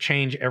seasons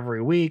change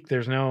every week,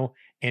 there's no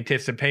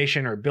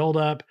anticipation or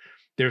buildup.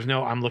 There's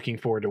no, I'm looking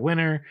forward to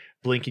winter.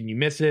 Blink and you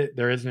miss it.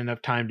 There isn't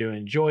enough time to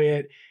enjoy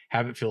it,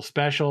 have it feel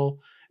special.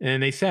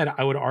 And they said,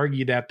 I would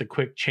argue that the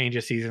quick change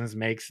of seasons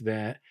makes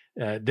that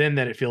then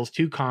that it feels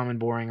too common,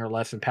 boring, or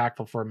less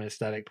impactful from an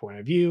aesthetic point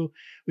of view.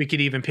 We could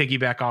even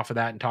piggyback off of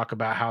that and talk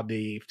about how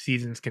the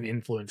seasons can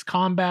influence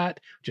combat,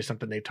 which is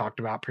something they've talked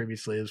about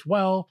previously as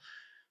well.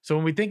 So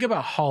when we think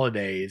about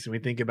holidays and we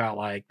think about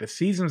like the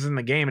seasons in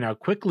the game and how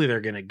quickly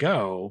they're going to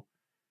go,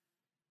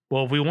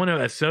 well, if we want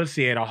to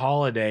associate a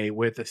holiday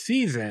with a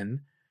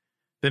season,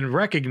 then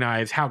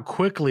recognize how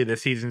quickly the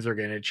seasons are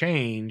going to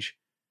change.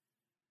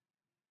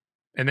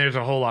 And there's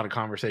a whole lot of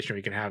conversation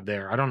we can have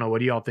there. I don't know. What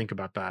do y'all think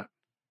about that?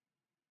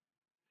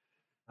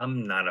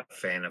 I'm not a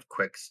fan of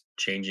quick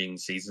changing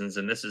seasons.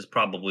 And this is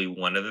probably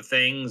one of the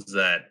things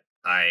that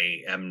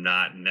I am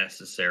not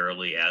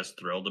necessarily as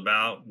thrilled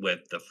about with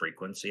the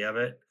frequency of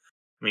it.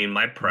 I mean,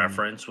 my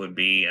preference would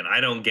be, and I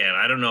don't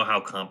know how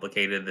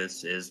complicated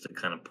this is to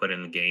kind of put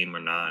in the game or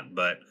not,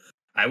 but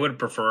I would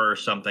prefer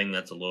something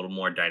that's a little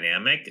more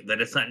dynamic, that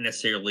it's not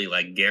necessarily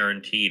like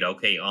guaranteed,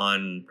 okay,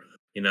 on,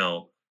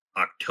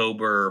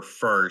 October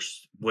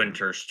 1st,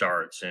 winter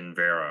starts in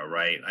Vera,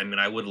 right? I mean,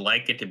 I would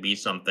like it to be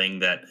something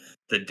that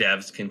the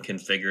devs can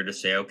configure to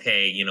say,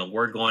 okay,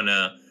 we're going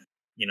to,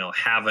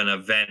 have an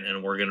event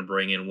and we're going to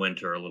bring in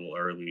winter a little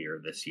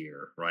earlier this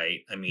year,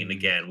 right? I mean, Mm.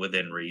 again,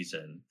 within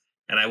reason.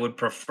 And I would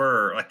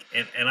prefer, like,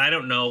 and I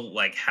don't know,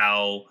 like,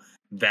 how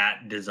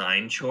that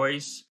design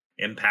choice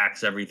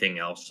impacts everything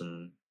else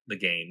in the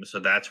game. So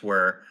that's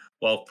where,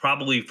 well,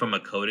 probably from a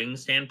coding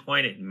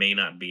standpoint, it may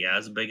not be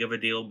as big of a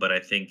deal, but I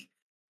think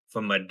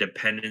from a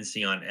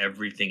dependency on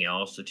everything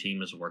else the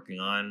team is working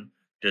on,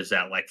 does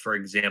that, like, for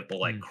example,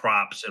 like Mm.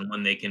 crops and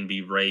when they can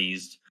be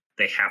raised,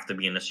 they have to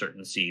be in a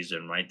certain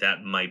season, right?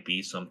 That might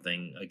be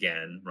something,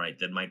 again, right,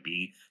 that might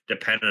be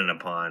dependent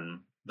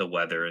upon the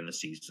weather and the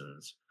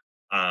seasons.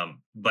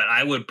 But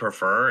I would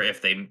prefer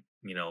if they,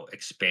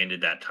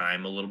 expanded that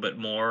time a little bit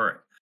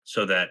more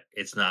so that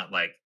it's not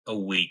like a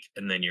week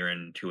and then you're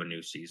into a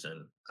new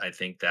season. I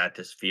think that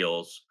just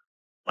feels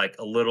like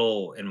a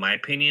little, in my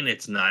opinion,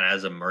 it's not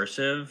as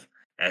immersive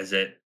as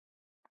it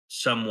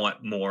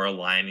somewhat more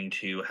aligning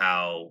to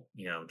how,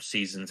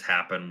 seasons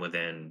happen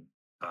within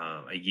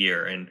a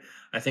year. And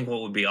I think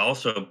what would be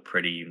also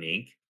pretty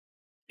unique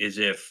is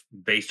if,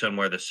 based on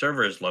where the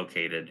server is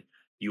located,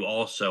 you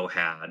also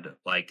had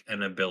like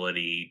an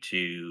ability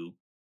to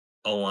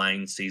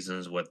align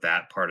seasons with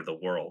that part of the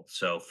world.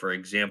 So for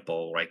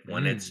example, like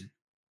when it's Mm.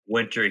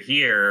 winter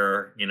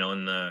here, in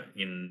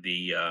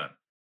the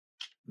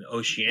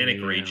oceanic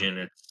Yeah. region,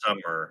 it's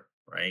summer,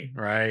 right?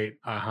 Right.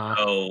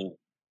 Uh-huh.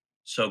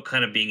 So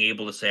kind of being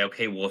able to say,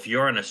 okay, well, if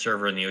you're on a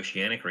server in the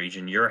oceanic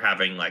region, you're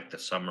having like the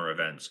summer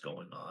events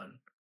going on,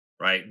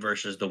 right?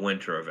 Versus the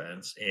winter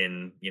events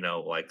in,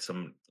 like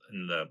some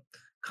in the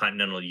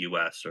continental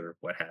US or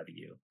what have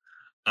you.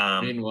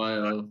 Um,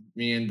 Meanwhile,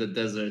 me in the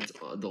desert,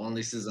 the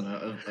only season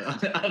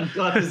I've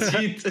got is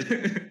heat.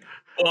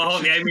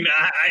 Well, yeah, I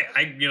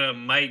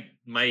mean, my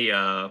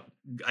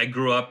I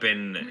grew up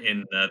in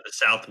the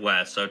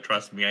Southwest, so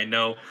trust me, I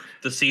know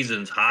the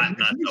season's hot,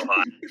 not so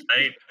hot,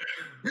 right?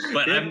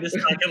 But I'm Yep. just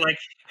talking like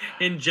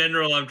in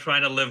general, I'm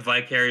trying to live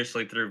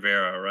vicariously through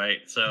Vera, right?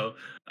 So,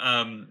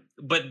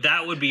 but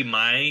that would be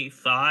my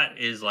thought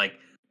is like,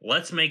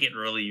 let's make it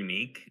really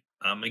unique.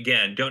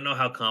 Again, don't know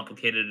how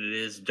complicated it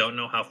is, don't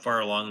know how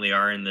far along they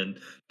are in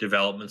the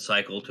development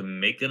cycle to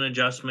make an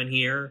adjustment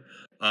here.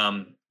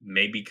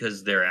 Maybe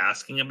because they're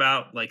asking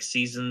about like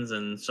seasons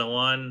and so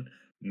on.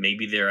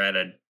 Maybe they're at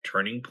a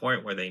turning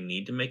point where they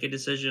need to make a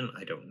decision.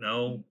 I don't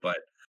know, but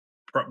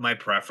my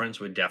preference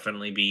would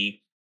definitely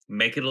be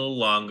make it a little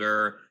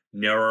longer.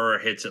 Narrower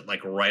hits it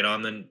like right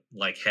on the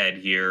like head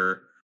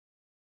here.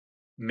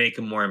 Make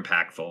them more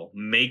impactful.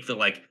 Make the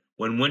like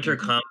when winter Mhm.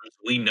 comes,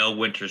 we know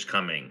winter's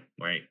coming,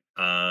 right?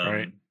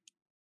 Right.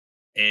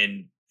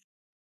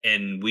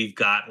 And we've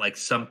got like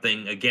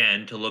something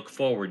again to look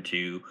forward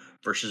to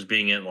versus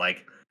being in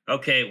like,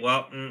 okay,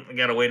 well, I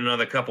gotta wait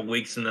another couple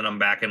weeks and then I'm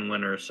back in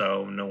winter,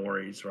 so no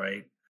worries,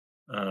 right?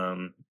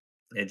 Um,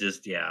 it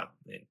just, yeah,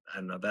 I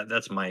don't know,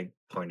 that's my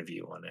point of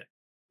view on it.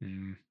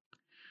 Mm.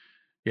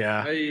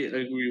 Yeah. I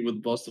agree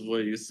with most of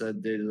what you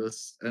said,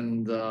 Daedalus.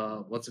 And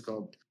what's it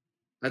called?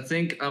 I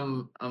think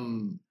I'm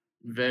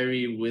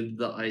very with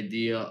the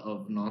idea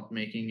of not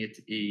making it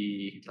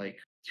a like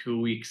 2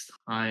 weeks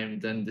time,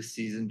 then the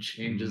season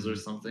changes or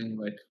Mm. something.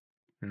 Like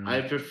Yeah.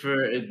 I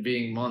prefer it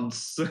being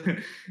months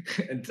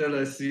until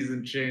a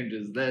season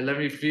changes. Let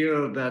me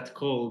feel that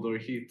cold or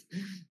heat,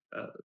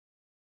 uh,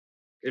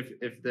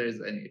 if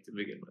there's any to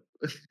begin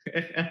with.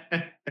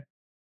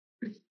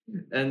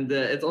 And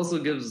it also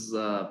gives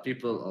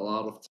people a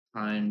lot of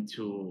time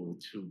to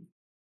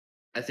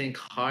I think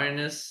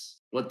harness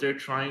what they're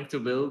trying to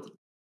build.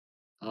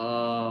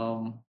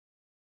 Um,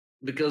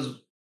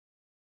 because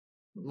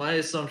my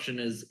assumption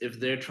is if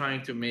they're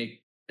trying to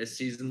make a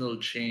seasonal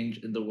change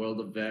in the world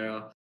of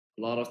Vera,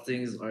 a lot of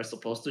things are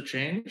supposed to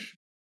change.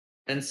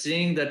 And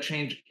seeing that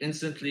change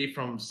instantly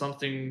from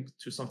something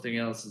to something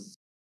else is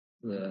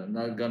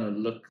not gonna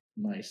look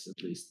nice,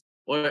 at least.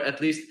 Or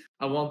at least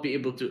I won't be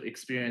able to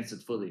experience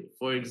it fully.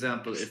 For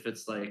example, if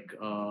it's like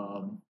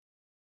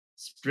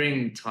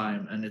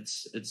springtime and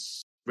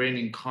it's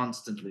raining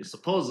constantly,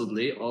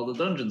 supposedly all the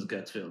dungeons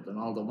get filled and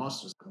all the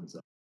monsters comes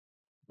out.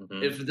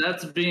 Mhm. If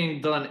that's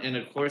being done in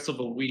a course of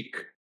a week,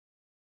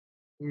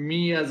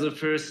 me as a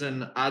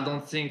person, I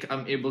don't think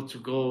I'm able to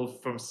go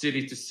from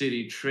city to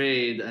city,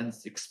 trade, and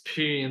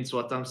experience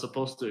what I'm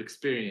supposed to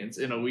experience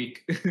in a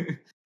week.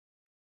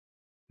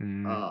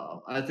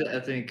 Mm.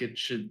 I think it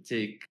should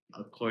take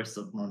a course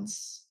of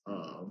months,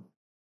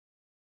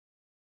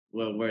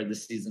 where the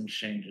season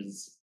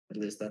changes. At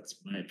least that's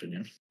my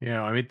opinion.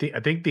 Yeah. I mean, I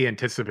think the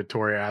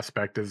anticipatory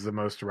aspect is the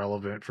most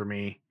relevant for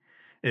me.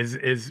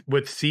 Is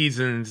with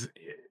seasons,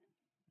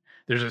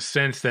 there's a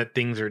sense that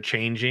things are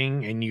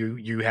changing, and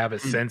you have a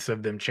Mm. sense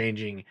of them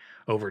changing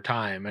over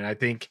time. And I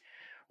think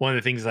one of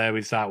the things I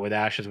always thought with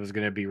Ashes was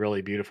going to be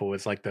really beautiful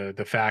was like the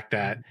fact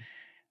that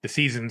the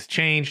seasons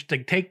changed.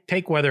 Like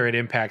take whether it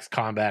impacts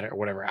combat or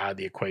whatever out of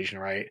the equation,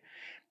 right?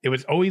 It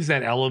was always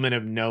that element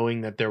of knowing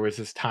that there was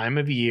this time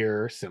of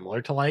year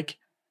similar to like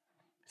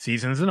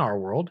seasons in our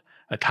world,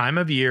 a time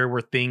of year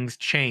where things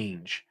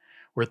change,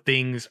 where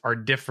things are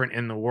different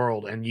in the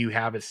world, and you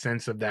have a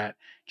sense of that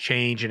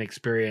change and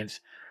experience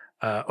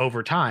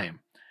over time,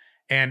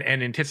 and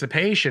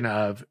anticipation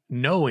of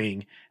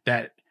knowing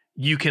that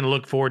you can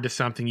look forward to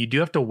something you do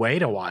have to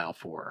wait a while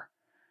for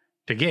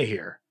to get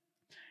here.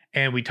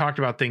 And we talked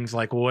about things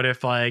like, what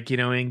if, like, you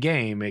know, in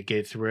game it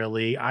gets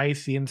really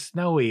icy and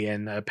snowy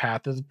and the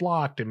path is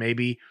blocked, and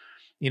maybe,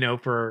 you know,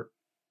 for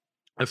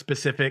a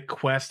specific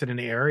quest in an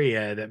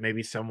area that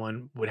maybe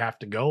someone would have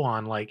to go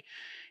on, like,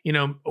 you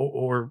know,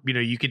 or you know,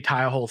 you could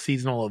tie a whole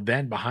seasonal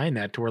event behind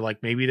that to where,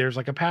 like, maybe there's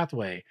like a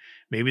pathway,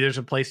 maybe there's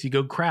a place you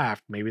go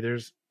craft, maybe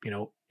there's, you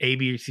know, A,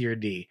 B, C, or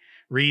D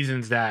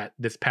reasons that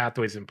this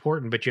pathway is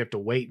important, but you have to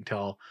wait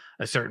until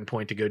a certain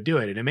point to go do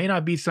it. And it may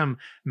not be some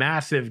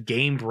massive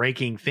game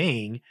breaking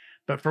thing,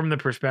 but from the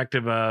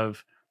perspective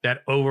of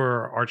that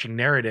overarching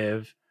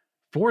narrative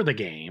for the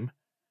game,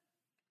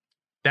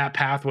 that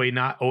pathway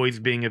not always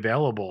being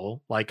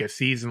available, like a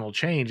seasonal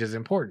change, is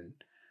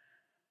important.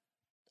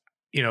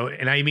 You know,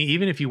 and I mean,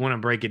 even if you want to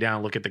break it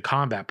down, look at the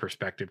combat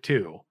perspective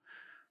too.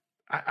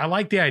 I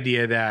like the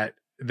idea that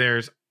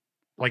there's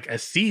like a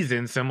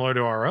season similar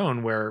to our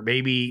own where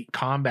maybe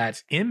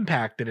combat's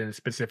impacted in a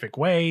specific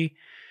way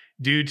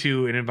due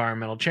to an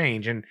environmental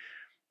change. And,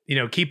 you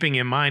know, keeping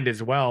in mind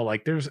as well,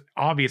 like there's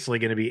obviously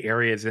going to be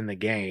areas in the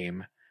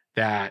game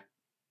that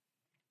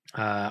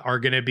are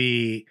going to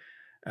be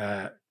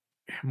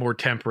more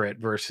temperate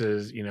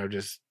versus, you know,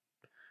 just,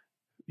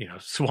 you know,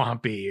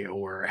 swampy,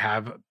 or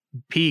have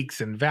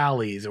peaks and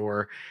valleys,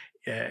 or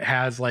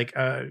has like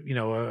you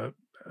know,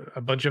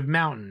 a bunch of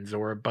mountains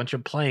or a bunch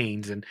of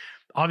plains. And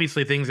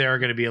obviously things there are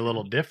going to be a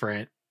little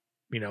different,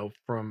 you know,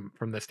 from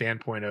the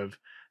standpoint of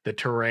the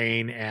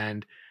terrain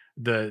and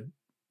the,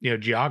 you know,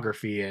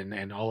 geography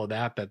and all of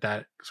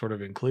that sort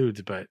of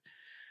includes. But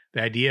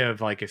the idea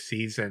of like a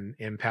season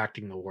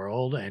impacting the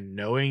world and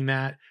knowing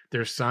that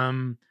there's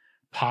some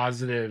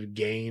positive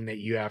gain that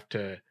you have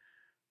to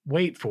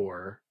wait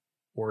for,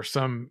 or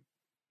some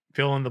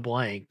fill in the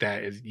blank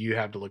that is you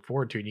have to look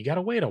forward to, and you got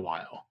to wait a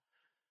while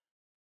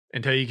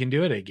until you can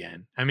do it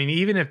again. I mean,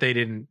 even if they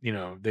didn't, you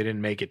know, they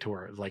didn't make it to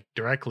where it was like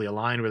directly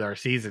aligned with our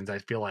seasons, I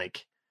feel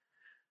like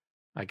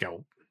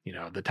you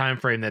know, the time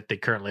frame that they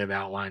currently have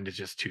outlined is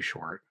just too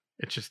short.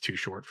 It's just too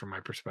short from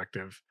my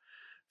perspective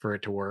for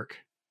it to work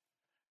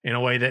in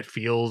a way that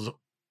feels,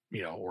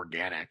 you know,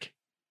 organic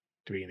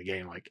to be in the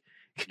game. Like,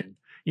 can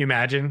you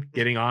imagine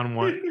getting on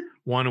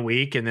one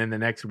week and then the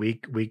next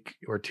week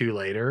or two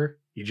later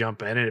you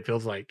jump in and it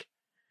feels like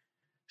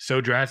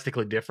so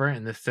drastically different,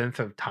 and the sense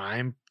of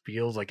time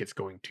feels like it's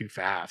going too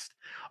fast.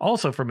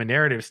 Also, from a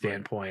narrative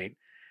standpoint,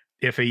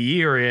 if a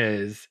year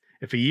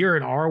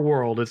in our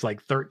world is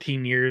like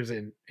 13 years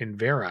in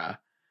Vera,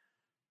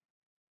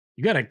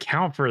 you got to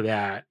account for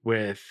that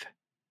with,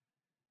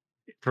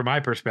 from my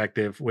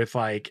perspective, with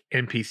like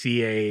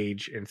NPC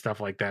age and stuff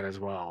like that as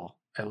well.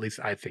 At least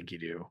I think you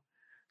do.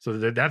 So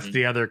that's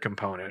the other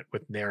component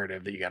with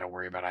narrative that you got to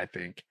worry about, I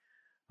think.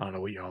 I don't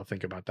know what you all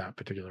think about that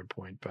particular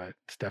point, but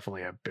it's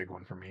definitely a big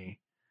one for me.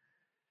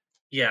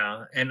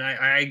 Yeah, and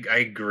I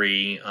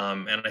agree.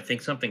 And I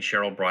think something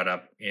Cheryl brought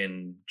up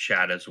in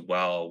chat as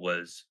well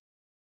was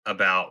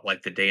about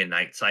like the day and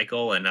night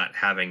cycle, and not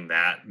having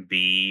that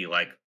be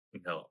like, you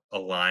know,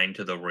 aligned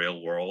to the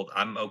real world.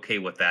 I'm okay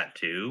with that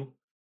too.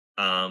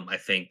 I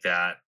think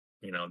that,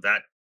 you know,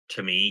 that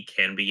to me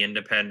can be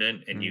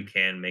independent, and you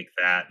can make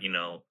that, you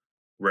know,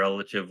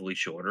 relatively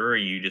shorter.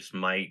 You just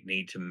might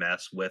need to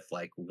mess with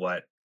like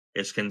what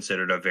is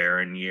considered a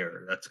Varen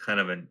year. That's kind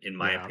of in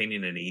my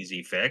opinion, an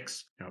easy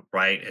fix,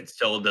 right? It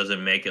still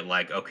doesn't make it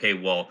like, okay,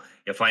 well,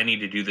 if I need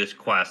to do this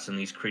quest and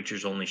these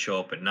creatures only show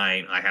up at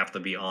night, I have to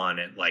be on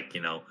at like,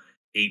 you know,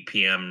 8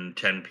 p.m.,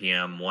 10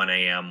 p.m., 1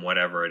 a.m.,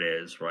 whatever it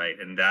is, right?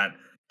 And that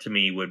to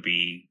me would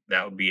be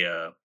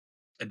a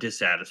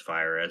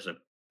dissatisfier as a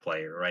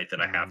player, right?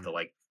 That I have to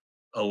like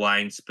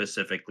align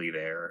specifically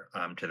there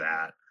to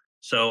that.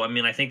 So I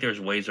mean, I think there's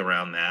ways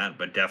around that,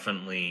 but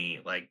definitely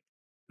like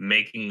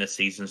making the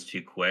seasons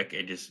too quick,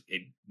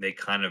 they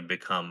kind of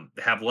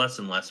have less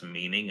and less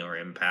meaning or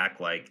impact,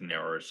 like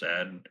Nero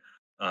said,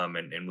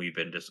 and we've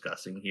been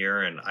discussing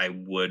here. And I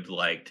would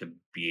like to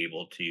be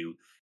able to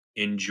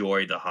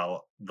enjoy the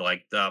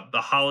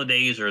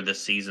holidays or the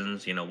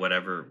seasons, you know,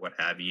 whatever, what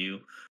have you,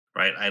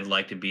 right? I'd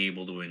like to be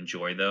able to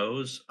enjoy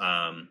those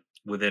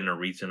within a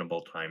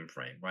reasonable time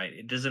frame, right?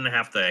 It doesn't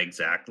have to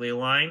exactly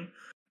align,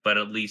 but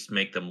at least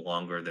make them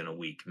longer than a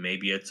week.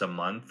 Maybe it's a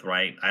month,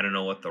 right? I don't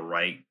know what the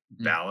right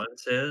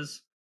balance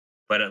is,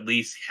 but at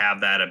least have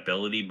that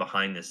ability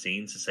behind the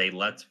scenes to say,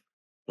 let's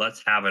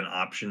have an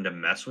option to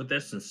mess with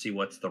this and see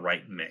what's the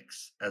right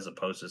mix, as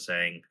opposed to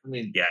saying, I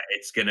mean, yeah,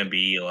 it's gonna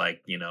be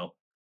like, you know,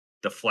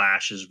 the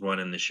Flash is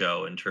running the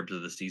show in terms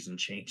of the season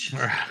changes.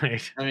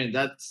 Right. I mean,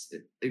 that's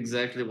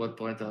exactly what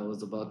point I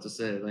was about to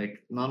say.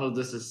 Like, none of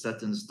this is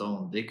set in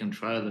stone. They can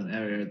trial and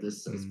error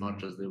this as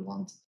much as they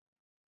want.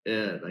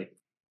 Yeah, like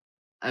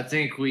I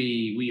think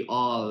we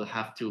all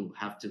have to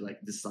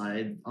like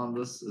decide on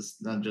this.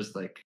 It's not just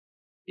like,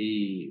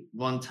 a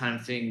one-time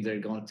thing they're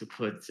going to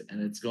put,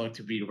 and it's going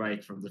to be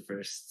right from the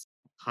first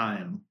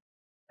time.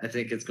 I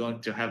think it's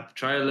going to have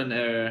trial and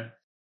error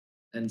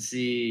and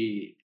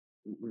see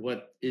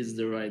what is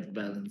the right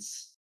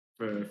balance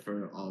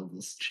for all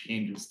these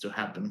changes to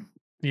happen.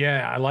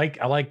 Yeah, I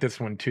like this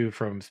one too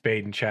from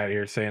Spade and Chat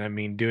here saying, I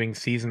mean, doing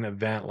season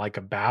event like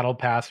a battle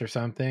pass or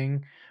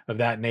something of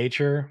that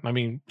nature. I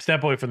mean,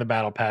 step away from the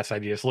battle pass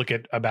idea. Just look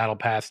at a battle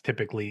pass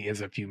typically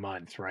is a few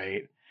months,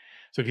 right?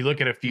 So if you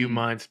look at a few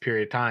months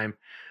period of time,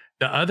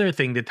 the other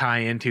thing to tie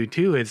into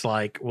too is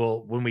like,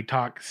 well, when we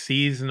talk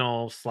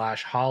seasonal /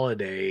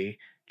 holiday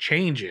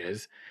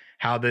changes,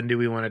 how then do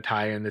we want to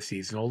tie in the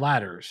seasonal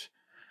ladders?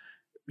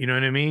 You know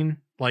what I mean?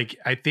 Like,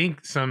 I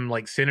think some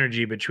like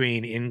synergy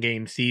between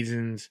in-game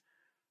seasons,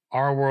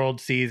 our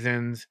world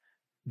seasons,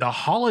 the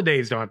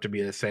holidays don't have to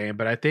be the same,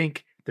 but I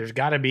think there's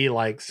got to be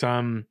like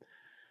some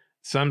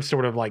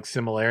sort of like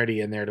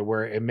similarity in there to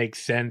where it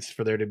makes sense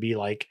for there to be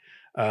like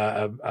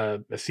a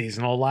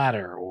seasonal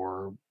ladder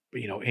or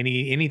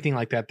anything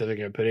like that they're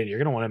going to put in. You're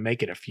going to want to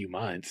make it a few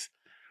months,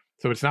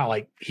 so it's not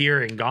like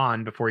here and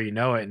gone before you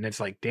know it, and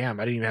it's like, damn,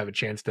 I didn't even have a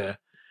chance to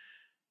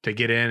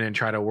get in and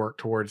try to work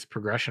towards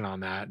progression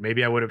on that.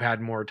 Maybe I would have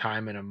had more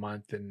time in a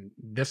month and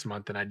this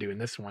month than I do in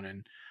this one,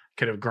 and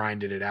could have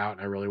grinded it out.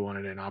 And I really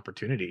wanted an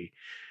opportunity.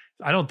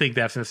 I don't think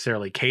that's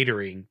necessarily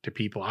catering to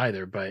people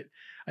either, but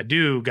I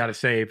do got to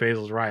say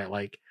Faisal's right.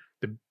 Like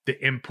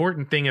the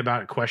important thing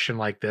about a question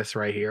like this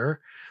right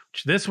here,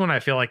 which this one, I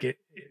feel like it,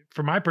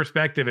 from my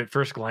perspective at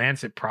first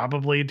glance, it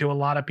probably to a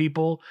lot of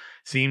people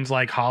seems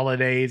like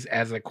holidays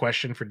as a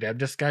question for dev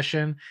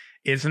discussion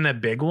isn't a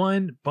big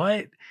one,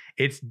 but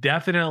it's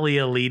definitely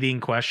a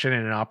leading question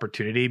and an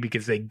opportunity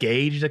because they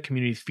gauge the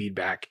community's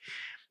feedback.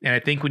 And I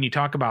think when you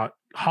talk about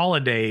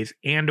holidays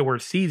and or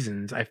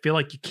seasons, I feel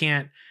like you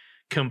can't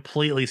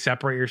completely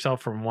separate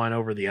yourself from one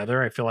over the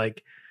other. I feel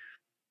like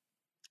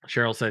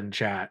Cheryl said in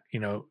chat,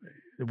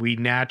 we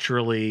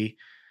naturally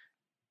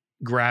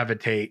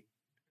gravitate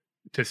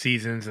to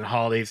seasons and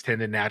holidays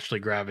tend to naturally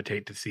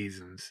gravitate to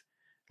seasons.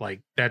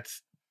 Like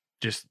that's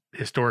just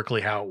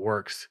historically how it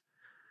works.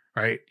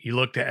 Right? You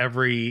look to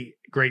every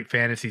great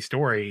fantasy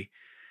story,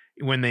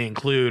 when they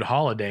include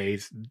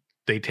holidays,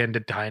 they tend to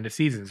tie into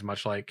seasons,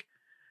 much like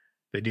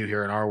they do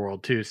here in our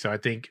world too. So I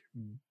think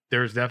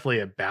there's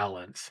definitely a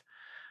balance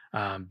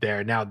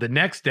there. Now, the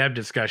next dev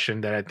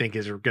discussion that I think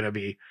is going to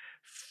be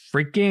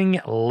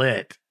freaking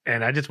lit,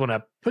 and I just want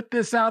to put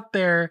this out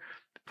there,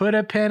 put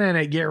a pin in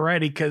it, get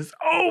ready, because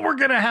we're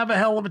going to have a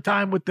hell of a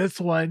time with this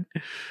one.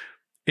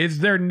 Is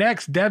their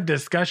next dev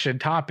discussion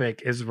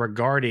topic is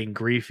regarding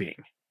griefing.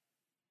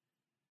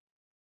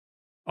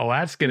 Oh,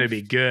 that's going to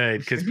be good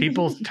because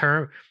people's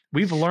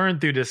we've learned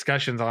through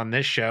discussions on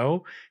this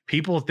show,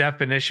 people's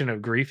definition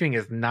of griefing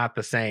is not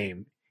the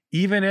same.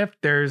 Even if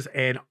there's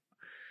a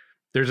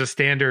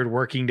standard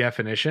working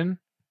definition.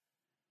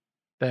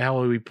 The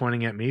hell are we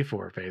pointing at me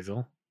for,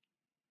 Faisal?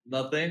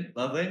 Nothing.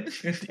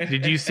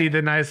 Did you see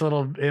the nice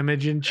little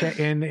image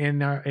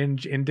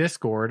in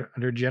Discord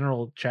under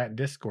general chat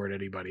Discord?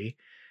 Anybody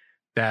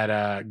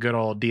that good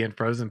old DN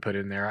Frozen put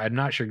in there? I'm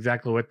not sure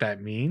exactly what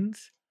that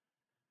means.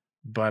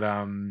 But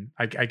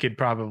I could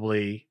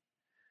probably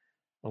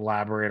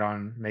elaborate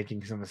on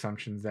making some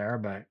assumptions there.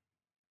 But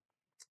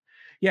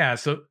yeah,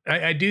 so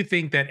I do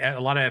think that a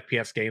lot of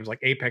FPS games like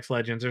Apex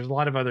Legends, there's a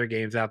lot of other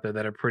games out there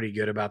that are pretty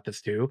good about this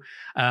too.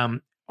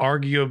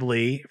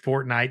 Arguably,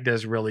 Fortnite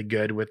does really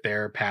good with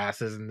their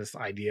passes and this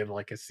idea of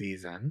like a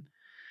season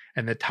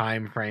and the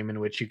time frame in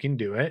which you can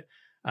do it.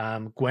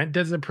 Gwent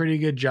does a pretty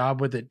good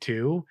job with it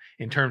too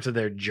in terms of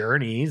their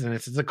journeys, and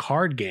it's a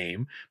card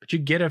game, but you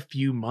get a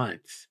few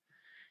months.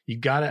 You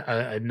got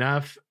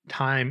enough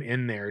time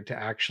in there to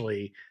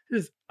actually,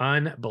 this is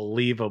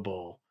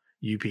unbelievable,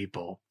 you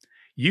people,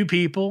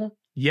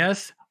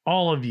 yes,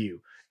 all of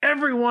you,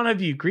 every one of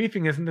you,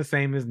 griefing isn't the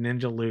same as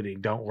ninja looting.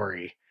 Don't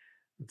worry.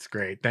 It's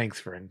great. Thanks,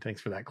 friend. Thanks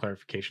for that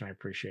clarification. I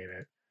appreciate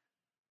it.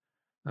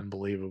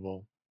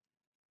 Unbelievable.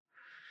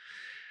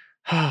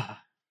 Yeah.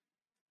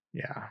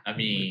 I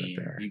mean,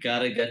 you got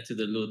to get to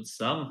the loot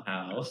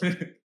somehow.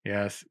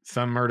 Yes.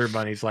 Some murder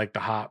bunnies like to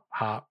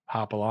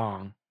hop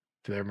along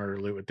to their murder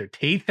loot with their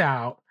teeth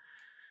out.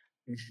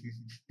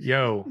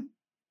 Yo,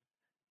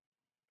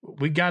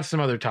 we got some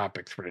other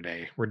topics for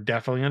today. We're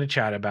definitely going to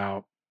chat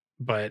about,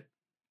 but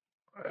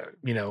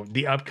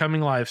the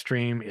upcoming live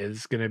stream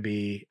is going to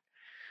be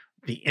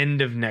the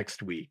end of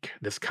next week,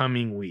 this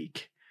coming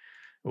week.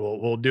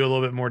 We'll do a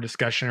little bit more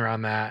discussion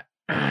around that.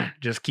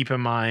 Just keep in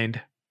mind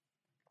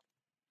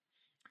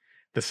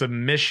the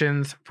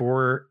submissions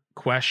for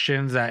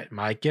questions that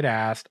might get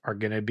asked are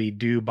going to be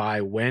due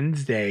by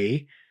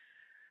Wednesday.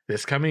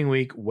 This coming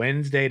week,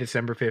 Wednesday,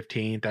 December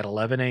 15th at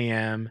 11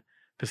 a.m.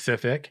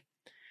 Pacific.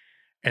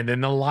 And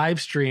then the live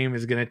stream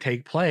is going to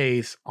take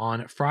place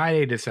on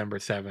Friday, December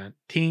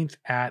 17th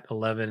at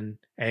 11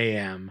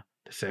 a.m.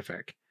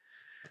 Pacific.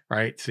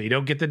 Right? So you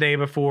don't get the day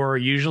before.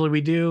 Usually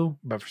we do,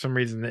 but for some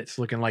reason it's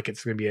looking like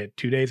it's going to be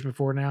 2 days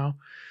before now.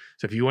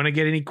 So if you want to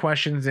get any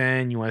questions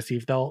in, you want to see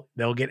if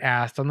they'll get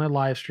asked on the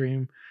live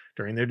stream,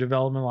 during their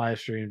development live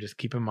stream. Just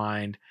keep in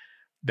mind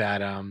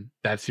that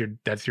that's your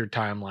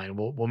timeline.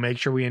 We'll make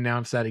sure we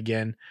announce that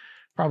again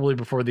probably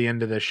before the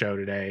end of the show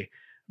today,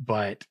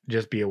 but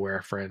just be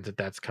aware, friends, that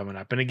that's coming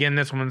up. And again,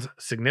 this one's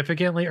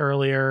significantly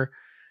earlier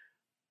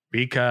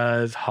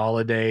because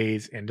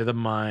holidays, end of the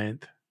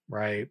month,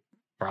 right?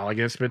 Probably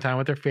gonna spend time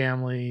with their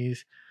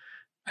families.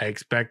 I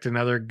expect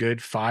another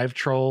good 5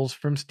 trolls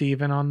from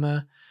Steven on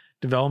the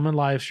development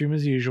live stream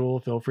as usual.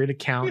 Feel free to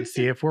count and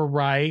see if we're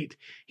right.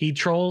 He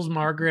trolls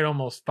Margaret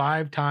almost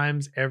 5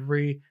 times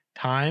every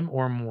time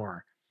or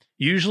more.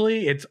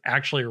 Usually it's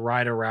actually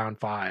right around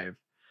 5,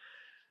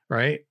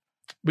 right?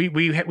 We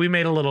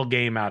made a little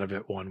game out of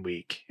it one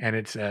week, and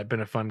it's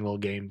been a fun little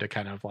game to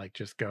kind of like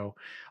just go.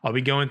 I'll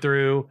be going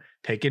through,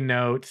 taking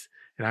notes,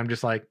 and I'm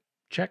just like,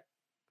 check.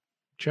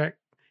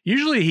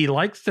 Usually he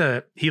likes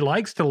to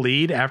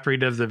lead after he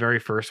does the very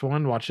first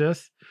one. Watch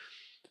this.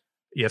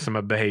 Yes, I'm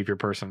a behavior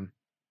person.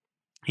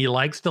 He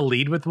likes to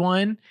lead with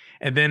one,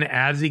 and then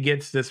as he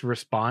gets this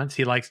response,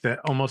 he likes to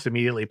almost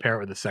immediately pair it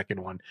with the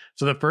second one.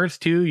 So the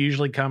first 2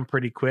 usually come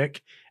pretty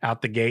quick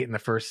out the gate in the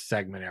first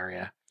segment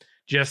area.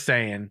 Just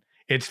saying,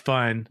 it's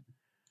fun.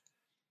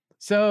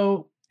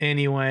 So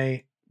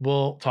anyway,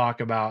 we'll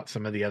talk about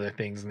some of the other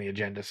things in the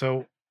agenda.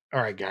 So,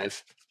 all right,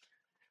 guys.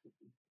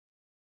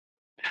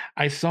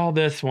 I saw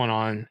this one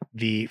on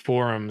the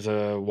forums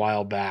a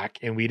while back,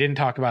 and we didn't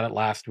talk about it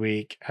last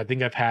week. I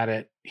think I've had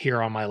it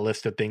here on my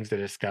list of things to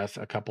discuss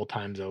a couple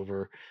times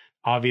over.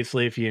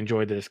 Obviously, if you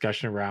enjoyed the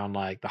discussion around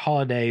like the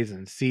holidays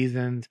and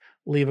seasons,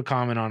 leave a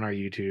comment on our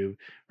YouTube,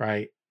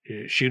 right?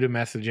 Shoot a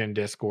message in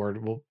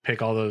Discord. We'll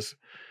pick all those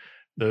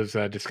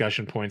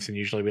discussion points, and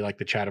usually we like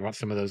to chat about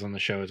some of those on the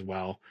show as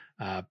well.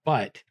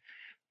 But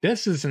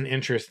this is an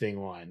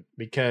interesting one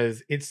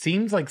because it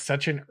seems like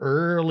such an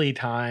early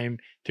time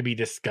to be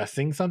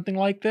discussing something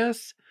like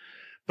this,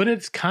 but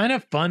it's kind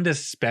of fun to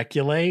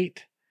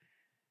speculate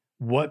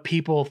what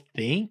people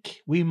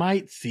think we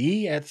might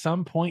see at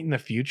some point in the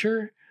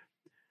future.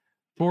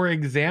 For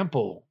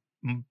example,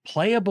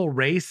 playable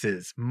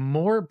races,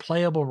 more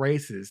playable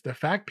races. The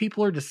fact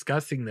people are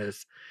discussing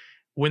this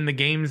when the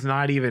game's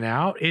not even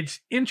out,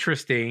 it's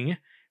interesting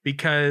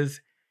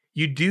because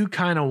you do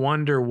kind of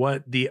wonder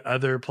what the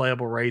other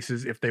playable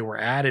races, if they were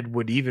added,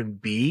 would even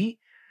be.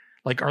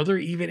 Like, are there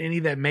even any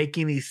that make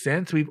any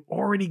sense? We've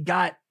already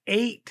got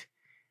 8,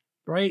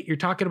 right? You're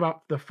talking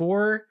about the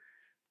 4,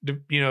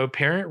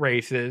 parent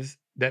races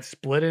that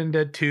split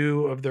into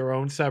 2 of their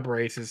own sub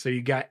races. So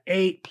you got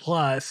 8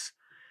 plus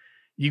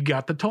you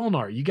got the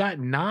Tolnar. You got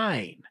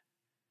 9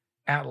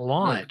 at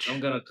launch. Look,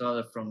 I'm going to call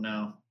it from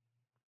now.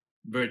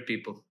 Bird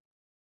people.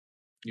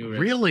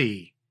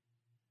 Really?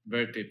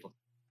 Bird people.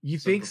 You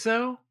think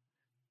so?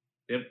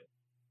 Yep.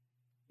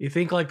 You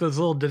think like those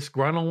little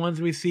disgruntled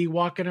ones we see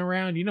walking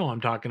around? You know what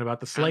I'm talking about,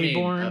 the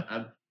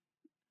Sladeborn.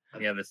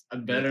 A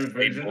better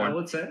version, I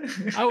would say.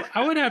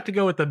 I would have to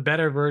go with the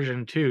better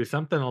version too.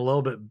 Something a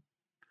little bit,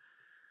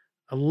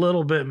 I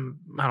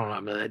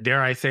don't know,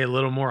 dare I say a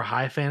little more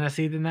high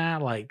fantasy than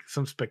that? Like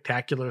some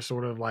spectacular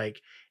sort of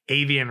like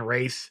avian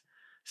race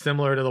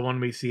similar to the one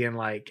we see in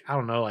like, I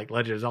don't know, like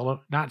Legend of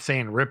Zelda. Not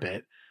saying rip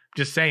it,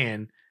 just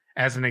saying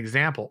as an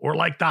example. Or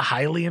like the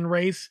Hylian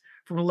race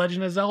from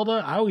Legend of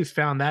Zelda. I always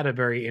found that a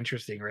very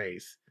interesting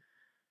race.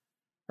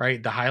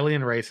 Right? The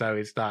Hylian race, I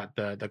always thought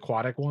the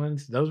aquatic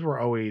ones, those were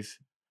always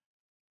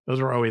the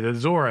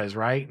Zoras,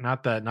 right?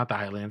 Not the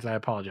Hylians. I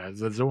apologize.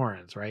 The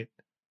Zorans, right?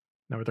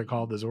 Know what they're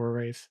called? The Zora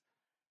race.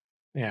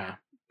 Yeah.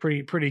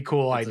 Pretty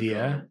cool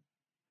idea.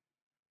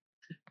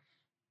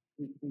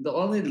 The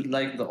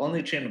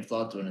only chain of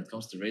thought when it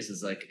comes to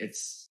races, like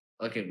it's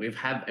okay, we've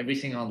had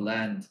everything on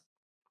land.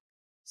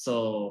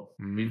 So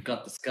we've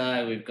got the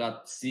sky, we've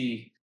got the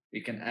sea. We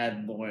can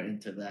add more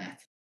into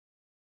that.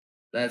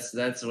 That's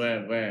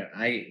where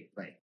I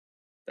like.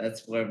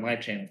 That's where my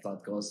chain of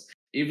thought goes.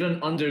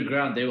 Even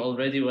underground, they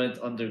already went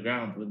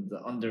underground with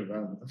the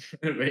underground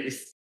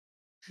race.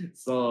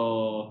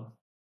 So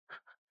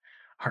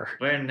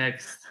where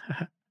next?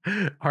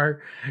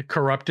 Are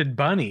corrupted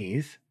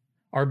bunnies?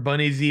 Are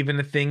bunnies even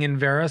a thing in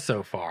Vera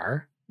so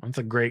far? That's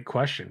a great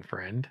question,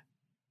 friend.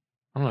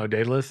 I don't know,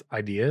 Daedalus,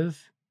 ideas?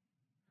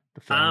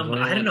 I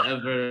don't know.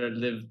 Ever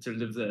live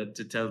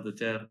to tell the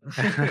tale.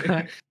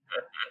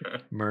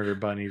 Murder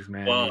bunnies,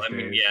 man. Well, I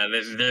mean, yeah,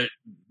 there.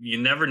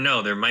 You never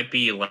know. There might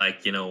be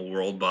like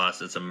world boss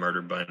that's a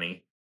murder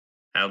bunny.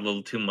 Have a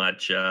little too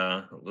much,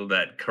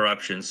 that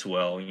corruption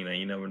swell.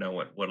 You never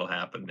know what'll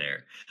happen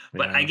there.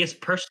 But I guess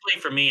personally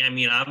for me, I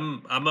mean,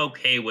 I'm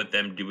okay with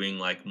them doing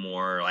like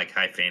more like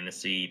high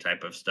fantasy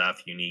type of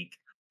stuff, unique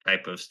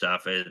type of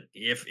stuff.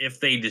 If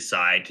they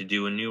decide to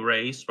do a new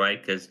race,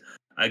 right? Because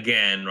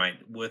again, right,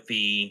 with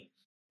the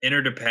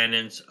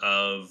interdependence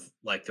of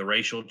like the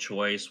racial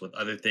choice with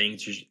other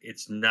things,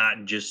 it's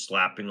not just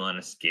slapping on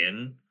a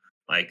skin,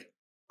 like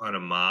on a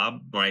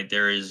mob, right?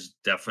 There is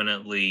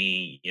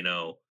definitely,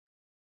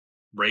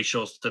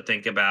 racials to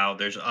think about.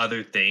 There's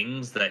other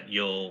things that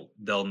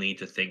they'll need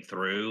to think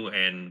through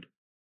and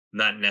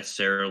not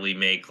necessarily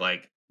make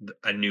like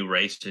a new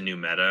race to new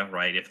meta,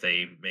 right? If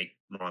they make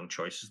wrong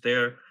choices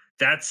there.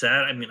 that said,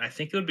 I mean, I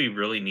think it would be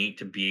really neat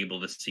to be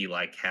able to see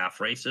like half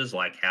races,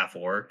 like half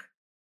orc,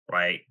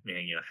 right?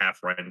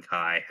 Half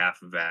Renkai, half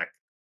Vec,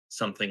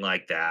 something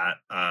like that.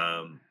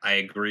 I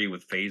agree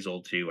with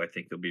Phasal too. I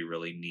think it would be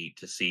really neat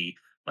to see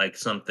like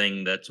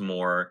something that's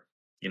more,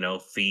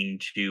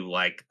 themed to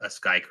like a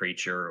sky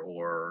creature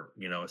or,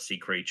 a sea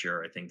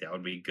creature. I think that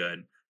would be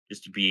good.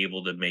 Just to be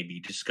able to maybe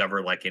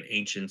discover like an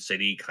ancient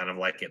city, kind of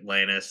like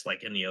Atlantis,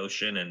 like in the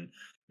ocean, and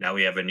now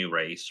we have a new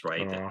race,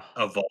 right? That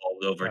Oh,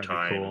 evolved over that'd be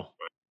time, cool.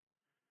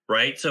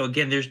 right? So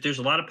again, there's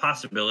a lot of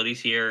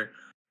possibilities here.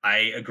 I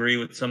agree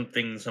with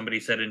something somebody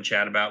said in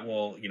chat about,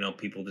 well,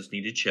 people just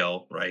need to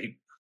chill, right?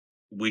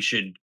 We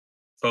should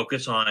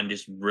focus on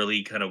just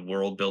really kind of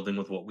world building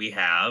with what we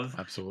have, and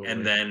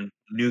Absolutely. then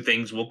new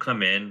things will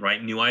come in,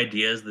 right? New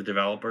ideas the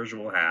developers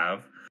will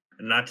have.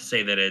 And not to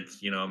say that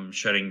it's, I'm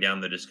shutting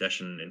down the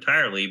discussion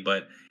entirely,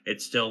 but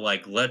it's still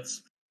like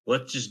let's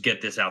just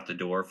get this out the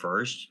door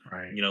first.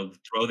 Right.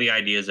 Throw the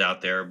ideas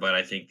out there, but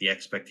I think the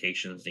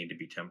expectations need to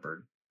be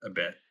tempered a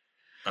bit.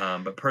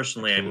 But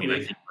personally, I mean, I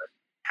Absolutely. think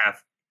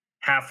half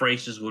half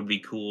races would be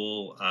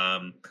cool.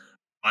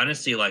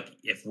 Honestly, like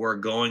if we're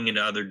going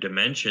into other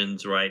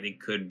dimensions, right? It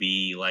could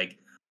be like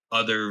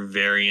other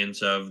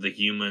variants of the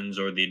humans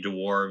or the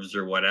dwarves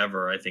or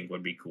whatever. I think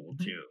would be cool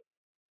Mhm. too,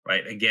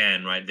 right?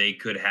 Again, right? They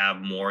could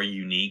have more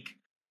unique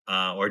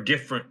or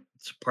different.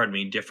 Pardon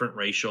me, different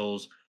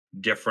racials,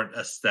 different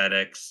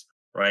aesthetics,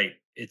 right?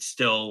 It's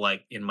still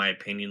like, in my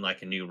opinion,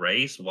 like a new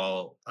race.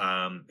 While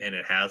and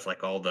it has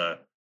like all the,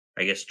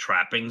 I guess,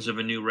 trappings of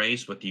a new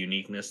race with the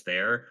uniqueness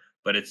there,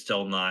 but it's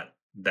still not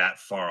that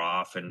far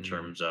off in Mm.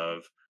 terms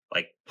of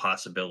like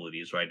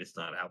possibilities, right? It's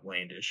not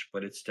outlandish,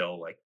 but it's still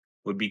like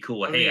would be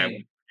cool. I Hey, I went to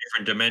mean, a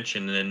different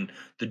dimension, and then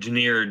the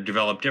Denier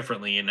developed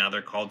differently, and now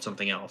they're called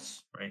something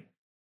else, right?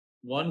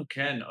 one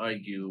can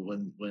argue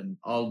when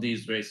all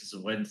these races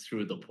went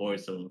through the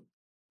portal,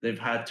 they've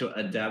had to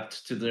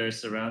adapt to their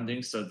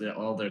surroundings, so that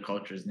all their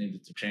cultures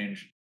needed to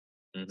change.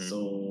 Hmm.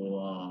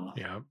 So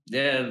Yeah.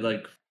 yeah,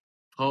 like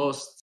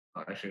post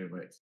actually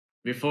wait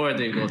before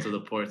they go to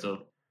the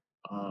portal,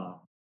 uh,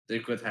 they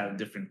could have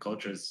different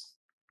cultures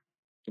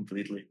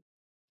completely.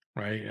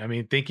 Right. I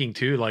mean, thinking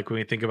too, like when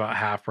we think about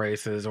half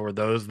races or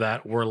those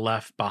that were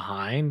left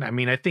behind, I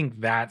mean, I think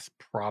that's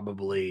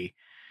probably,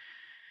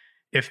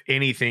 if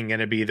anything,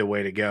 going to be the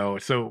way to go.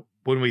 So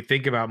when we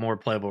think about more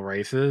playable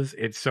races,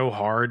 it's so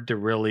hard to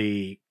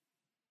really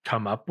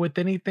come up with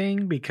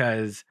anything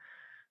because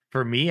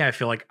for me, I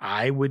feel like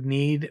I would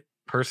need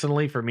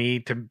personally for me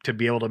to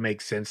be able to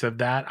make sense of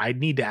that. I'd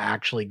need to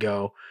actually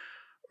go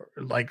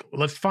like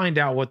let's find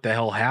out what the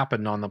hell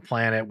happened on the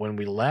planet when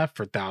we left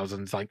for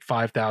thousands, like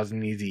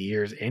 5,000 easy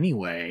years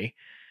anyway.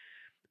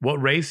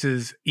 What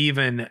races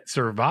even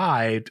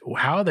survived,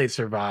 how they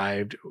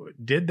survived,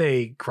 did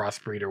they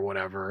crossbreed or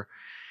whatever?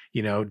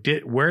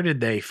 Where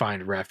did they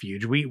find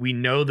refuge? We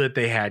know that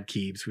they had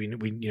keeps. We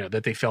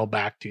that they fell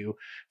back to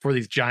for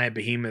these giant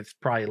behemoths,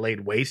 probably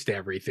laid waste to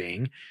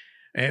everything.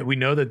 And we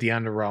know that the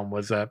underrealm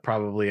was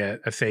probably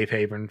a safe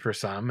haven for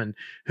some, and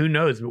who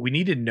knows? But we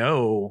need to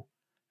know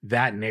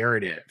that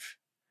narrative.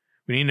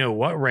 We need to know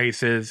what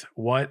races,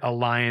 what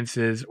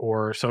alliances,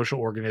 or social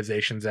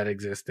organizations that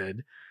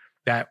existed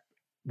that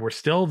were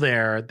still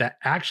there that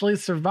actually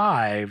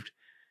survived,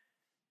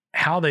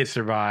 how they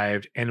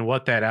survived, and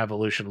what that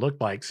evolution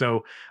looked like.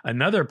 So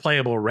another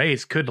playable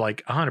race could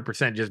like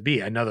 100% just be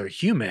another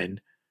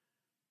human,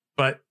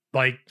 but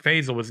like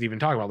Faisal was even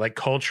talking about, like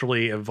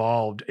culturally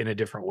evolved in a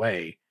different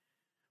way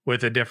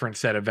with a different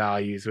set of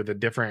values, with a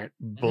different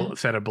Mhm.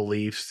 set of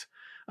beliefs.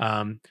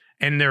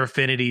 And their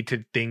affinity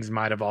to things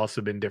might have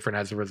also been different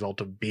as a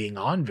result of being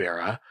on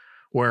Vera,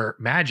 where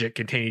magic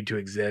continued to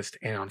exist,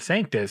 and on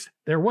Sanctus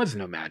there was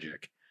no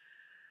magic.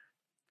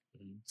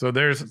 So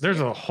there's a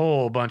Exactly.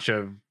 whole bunch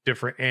of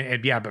different,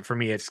 and yeah, but for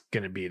me it's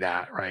going to be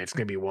that, right? It's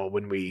going to be, well,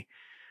 when we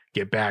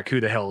get back, who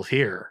the hell's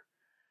here?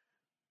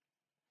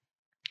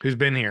 Who's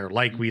been here?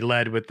 Like Mhm. we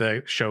led with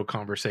the show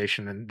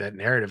conversation and that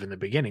narrative in the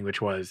beginning,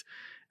 which was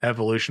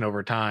evolution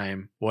over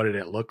time. What did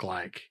it look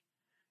like?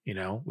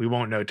 We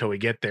won't know till we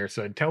get there.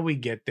 So until we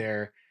get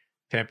there,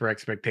 temper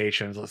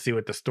expectations. Let's see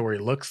what the story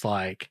looks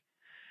like.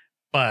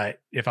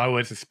 But if I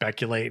was to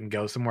speculate and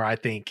go somewhere, I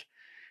think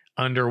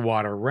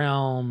underwater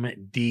realm,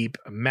 deep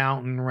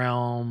mountain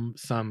realm,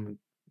 some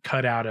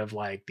cutout of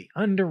like the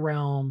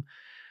underrealm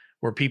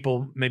where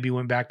people maybe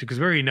went back to, because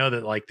we already know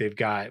that like they've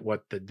got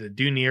what the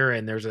Dunir,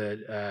 and there's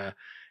a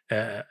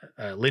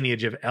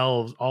lineage of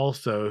elves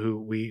also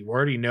who we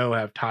already know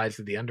have ties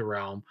to the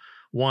underrealm.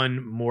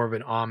 One more of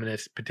an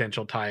ominous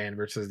potential tie-in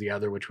versus the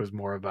other, which was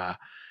more of a,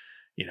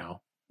 you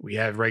know, we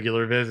have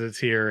regular visits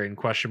here and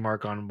question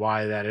mark on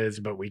why that is,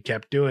 but we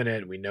kept doing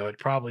it. We know it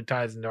probably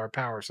ties into our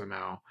power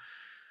somehow.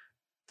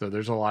 So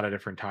there's a lot of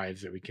different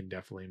ties that we can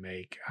definitely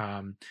make.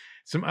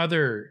 Some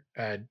other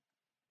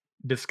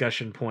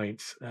discussion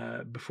points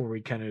before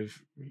we kind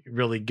of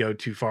really go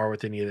too far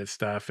with any of this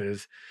stuff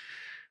is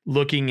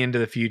looking into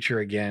the future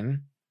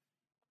again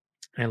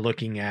and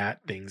looking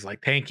at things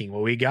like tanking.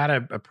 Well, we got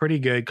a pretty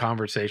good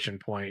conversation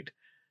point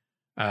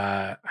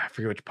I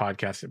forget which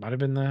podcast. It might have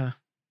been I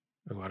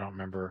don't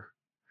remember.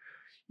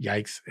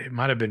 Yikes. It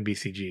might have been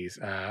BCG's.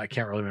 I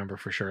can't really remember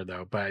for sure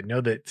though, but I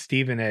know that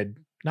Steven had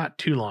not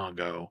too long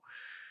ago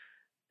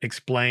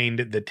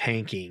explained the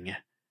tanking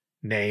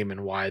name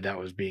and why that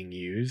was being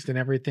used and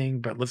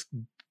everything. But let's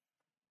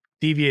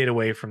deviate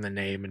away from the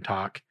name and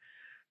talk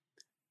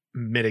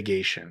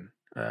mitigation.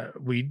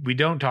 We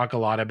don't talk a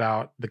lot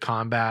about the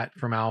combat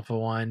from Alpha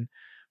 1,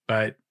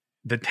 but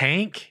the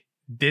tank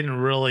didn't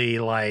really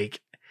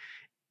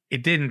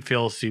it didn't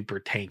feel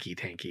super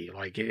tanky.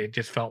 Like it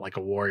just felt like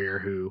a warrior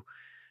who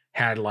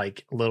had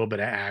like a little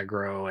bit of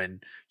aggro,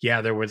 and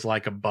yeah, there was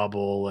like a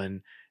bubble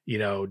and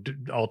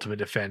ultimate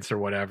defense or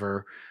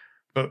whatever.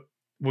 But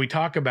we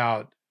talk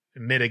about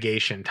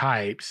mitigation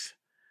types.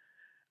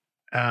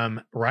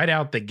 Right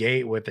out the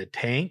gate with a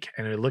tank,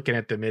 and we're looking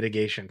at the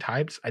mitigation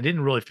types, I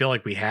didn't really feel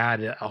like we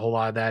had a whole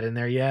lot of that in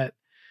there yet.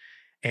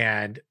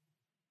 And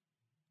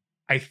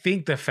I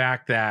think the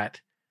fact that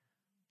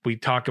we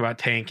talk about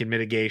tank and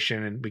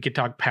mitigation, and we could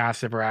talk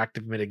passive or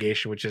active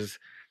mitigation, which is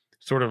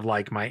sort of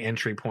like my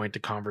entry point to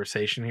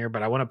conversation here,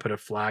 but I want to put a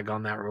flag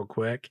on that real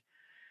quick.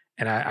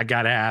 And I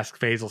got to ask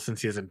Faisal,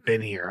 since he hasn't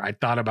been here, I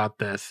thought about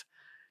this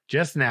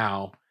just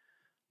now.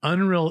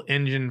 Unreal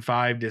Engine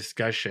 5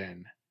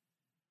 discussion.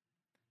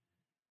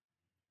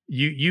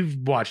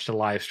 You've watched the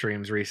live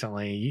streams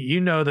recently. You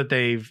know that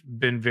they've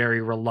been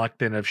very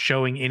reluctant of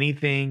showing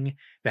anything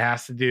that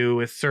has to do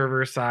with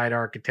server side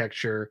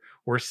architecture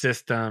or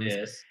systems.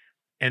 Yes.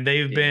 And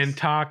they've been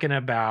talking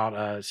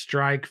about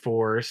Strike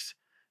Force.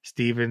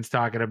 Steven's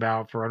talking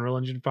about for Unreal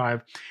Engine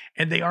 5,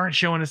 and they aren't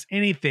showing us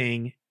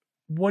anything.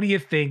 What do you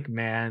think,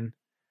 man?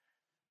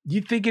 Do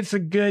you think it's a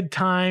good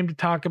time to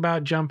talk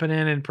about jumping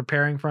in and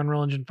preparing for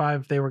Unreal Engine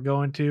 5 if they were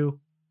going to?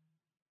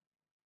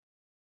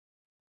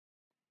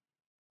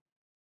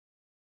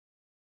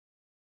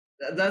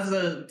 That's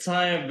a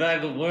tire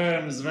bag of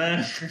worms,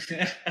 man.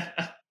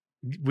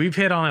 We've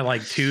hit on it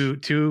like two,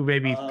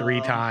 maybe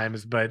three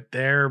times, but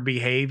their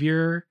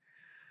behavior.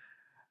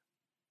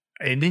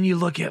 And then you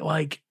look at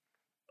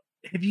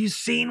have you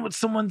seen what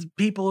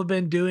people have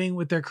been doing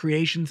with their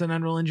creations in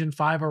Unreal Engine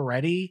 5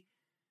 already?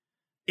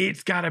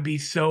 It's got to be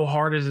so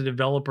hard as a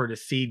developer to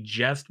see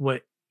just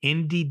what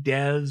indie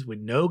devs with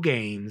no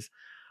games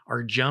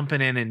are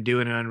jumping in and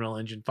doing in Unreal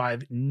Engine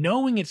 5,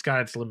 knowing it's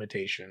got its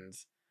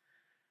limitations.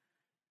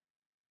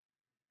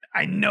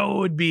 I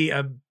know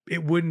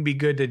it wouldn't be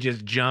good to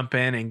just jump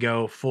in and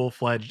go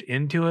full-fledged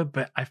into it,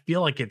 but I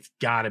feel like it's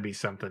got to be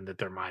something that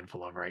they're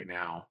mindful of right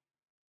now.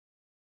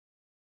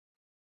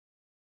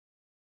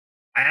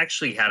 I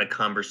actually had a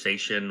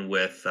conversation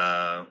with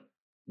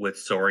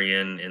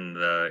Sorian in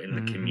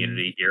the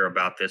community here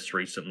about this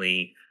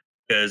recently,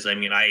 because I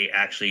mean I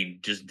actually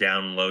just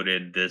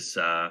downloaded this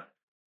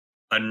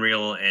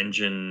Unreal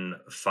Engine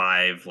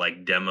 5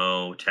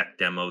 tech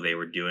demo they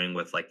were doing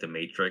with the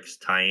Matrix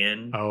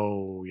tie-in.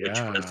 Oh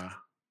yeah, which was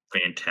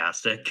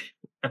fantastic.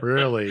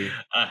 Really?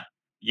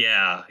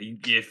 Yeah,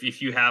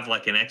 if you have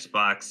an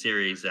Xbox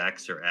Series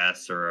X or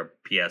S or a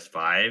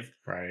PS5,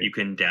 right, you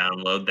can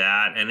download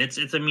that, and it's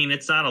I mean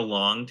it's not a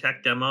long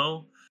tech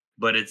demo,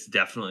 but it's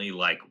definitely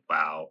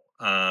wow.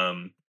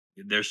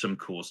 There's some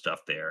cool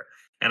stuff there,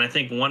 and I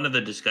think one of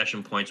the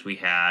discussion points we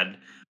had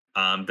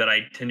that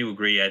I tend to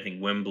agree. I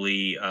think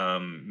Wembley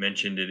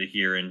mentioned it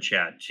here in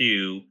chat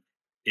too.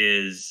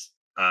 Is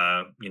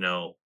I'm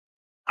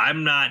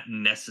not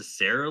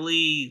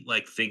necessarily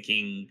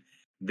thinking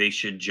they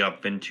should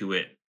jump into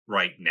it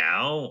right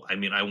now. I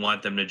mean, I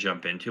want them to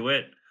jump into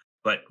it,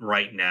 but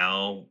right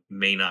now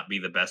may not be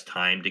the best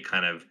time to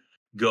kind of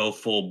go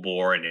full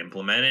bore and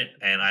implement it.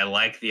 And I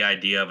like the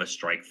idea of a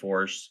strike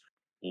force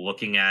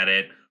looking at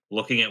it,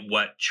 looking at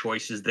what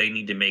choices they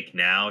need to make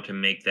now to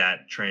make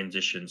that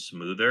transition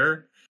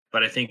smoother.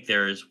 But I think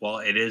while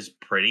it is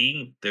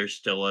pretty, there's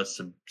still a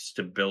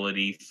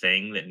stability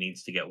thing that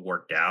needs to get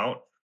worked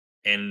out.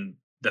 And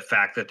the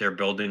fact that they're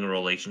building a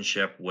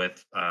relationship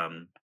with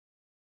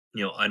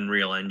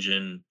Unreal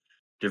Engine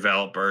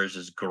developers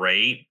is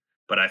great,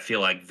 but I feel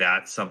like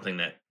that's something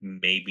that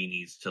maybe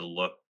needs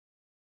to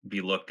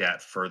be looked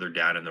at further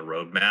down in the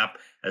roadmap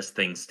as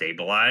things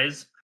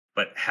stabilize,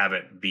 but have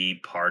it be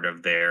part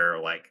of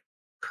their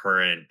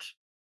current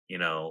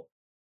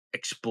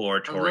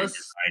exploratory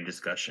design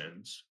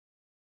discussions.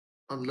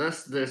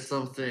 Unless there's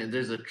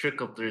a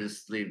trick up their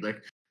sleeve.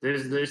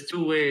 There's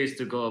two ways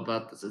to go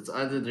about this. It's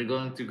either they're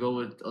going to go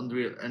with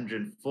Unreal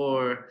Engine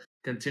 4,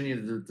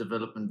 continue the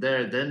development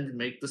there, then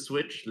make the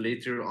switch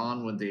later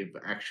on when they've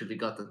actually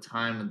got the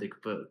time and they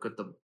could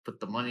put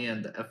the money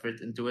and the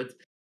effort into it,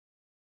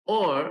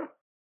 or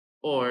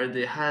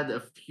they had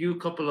a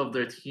couple of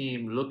their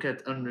team look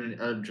at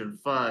Unreal Engine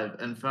 5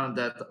 and found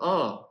that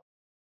a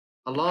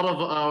lot of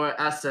our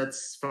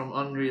assets from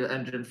Unreal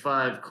Engine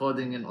 5,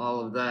 coding and all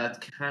of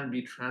that, can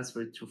be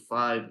transferred to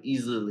 5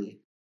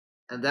 easily.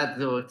 And that's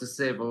going to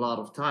save a lot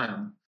of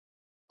time.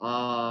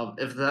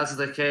 If that's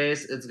the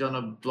case, it's going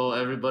to blow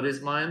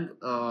everybody's mind.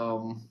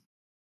 But,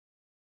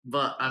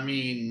 I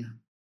mean,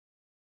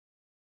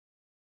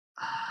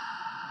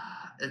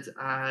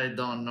 I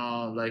don't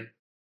know.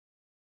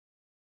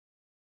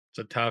 It's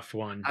a tough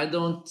one. I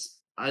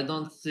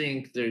don't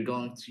think they're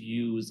going to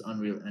use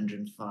Unreal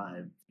Engine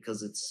 5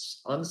 because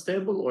it's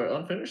unstable or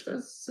unfinished,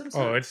 as Sim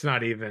Oh, said. it's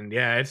not even.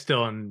 Yeah, it's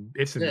still in.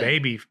 It's in Yeah.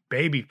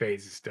 baby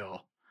phases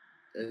still.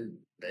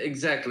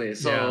 Exactly. Yeah.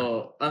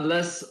 So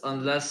unless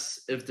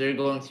if they're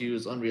going to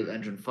use Unreal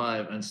Engine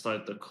 5 and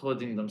start the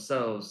coding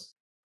themselves,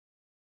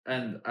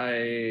 and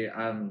I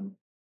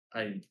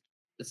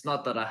it's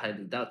not that I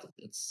highly doubt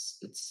it.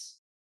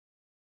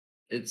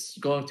 It's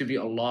going to be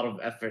a lot of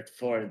effort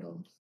for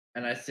them.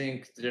 And I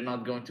think they're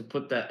not going to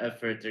put that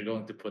effort, they're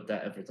going to put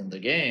that effort in the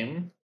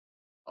game.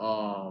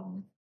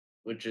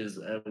 Which is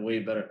a way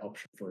better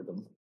option for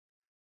them.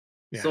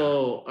 Yeah.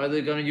 So are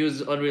they going to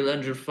use Unreal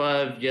Engine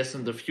 5? Yes,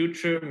 in the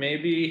future,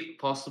 maybe,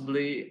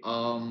 possibly.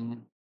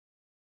 Now,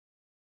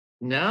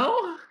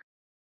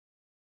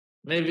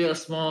 maybe a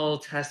small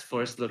task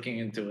force looking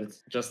into it.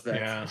 Just that.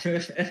 Yeah.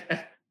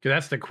 'Cause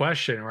that's the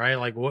question, right?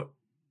 Like what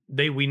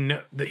we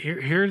know.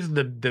 Here's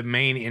the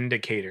main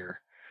indicator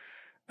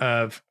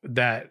of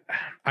that.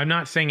 I'm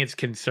not saying it's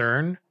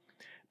concern,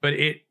 but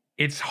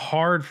it's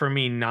hard for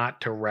me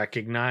not to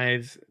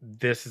recognize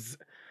this is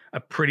a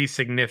pretty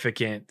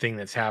significant thing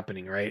that's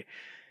happening, right?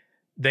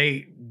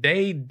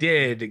 They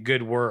did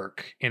good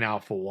work in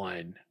Alpha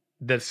 1.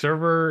 The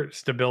server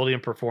stability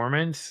and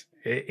performance,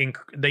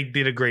 they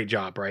did a great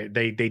job, right?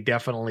 They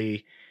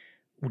definitely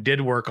did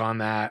work on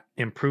that,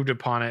 improved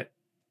upon it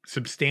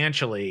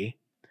substantially.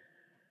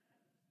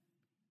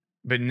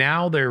 But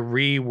now they're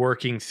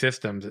reworking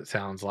systems, it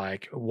sounds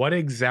like. What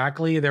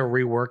exactly they're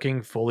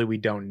reworking fully, we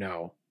don't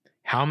know.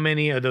 How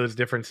many of those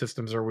different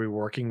systems are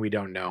reworking? We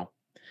don't know.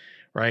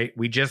 Right?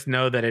 We just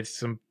know that it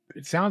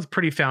sounds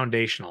pretty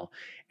foundational.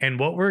 And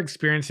what we're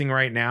experiencing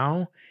right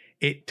now,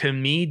 it to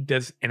me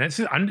does, and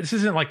this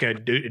isn't like a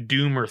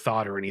doom or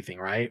thought or anything,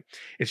 right?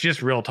 It's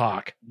just real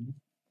talk.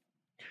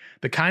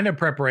 The kind of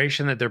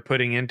preparation that they're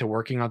putting into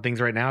working on things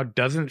right now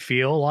doesn't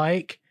feel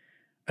like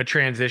a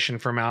transition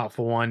from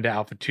Alpha 1 to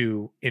Alpha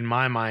 2, in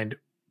my mind,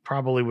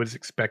 probably was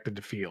expected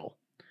to feel.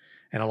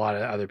 And a lot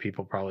of other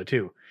people probably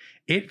too.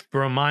 It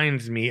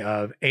reminds me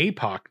of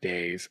APOC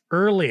days,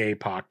 early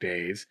APOC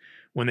days,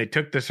 when they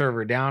took the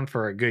server down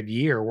for a good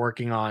year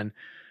working on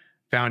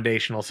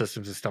foundational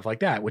systems and stuff like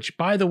that. Which,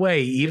 by the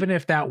way, even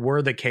if that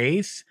were the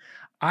case,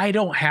 I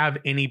don't have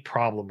any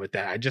problem with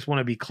that. I just want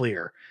to be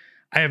clear.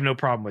 I have no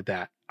problem with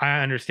that. I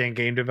understand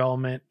game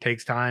development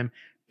takes time,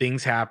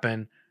 things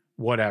happen,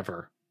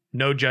 whatever.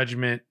 No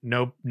judgment,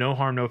 no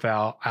harm, no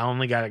foul. I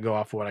only got to go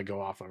off of what I go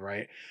off of,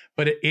 right?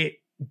 But it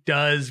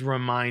does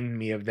remind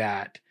me of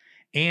that.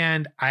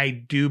 And I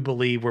do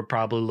believe we're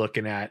probably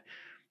looking at,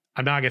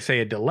 I'm not going to say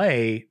a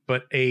delay,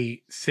 but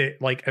a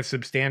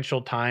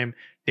substantial time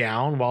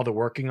down while they're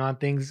working on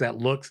things that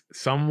looks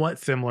somewhat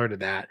similar to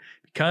that.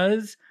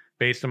 Because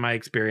based on my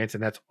experience,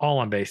 and that's all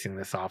I'm basing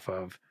this off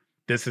of,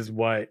 this is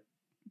what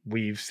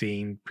we've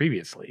seen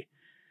previously.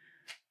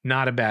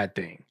 Not a bad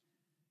thing.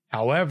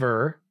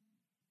 However,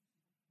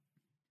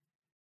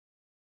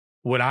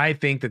 would I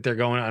think that they're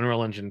going to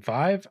Unreal Engine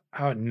 5?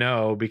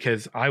 No,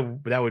 because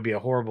that would be a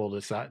horrible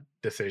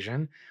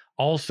decision.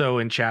 Also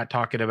in chat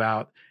talking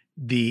about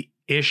the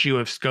issue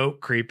of scope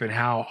creep and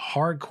how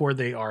hardcore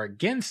they are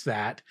against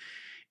that.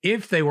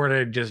 If they were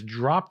to just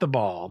drop the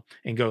ball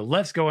and go,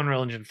 let's go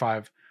Unreal Engine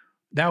 5,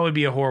 that would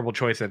be a horrible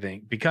choice, I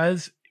think,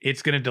 because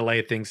it's going to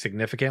delay things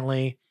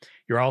significantly.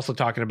 You're also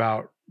talking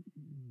about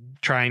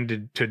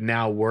trying to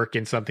now work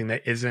in something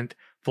that isn't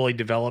fully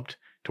developed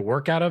to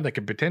work out of, that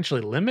could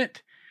potentially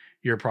limit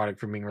your product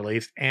from being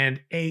released,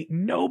 and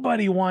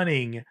nobody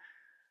wanting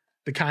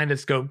the kind of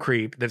scope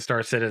creep that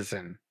Star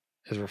Citizen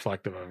is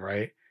reflective of,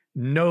 right?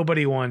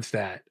 Nobody wants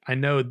that. I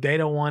know they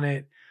don't want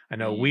it. I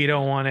know we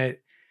don't want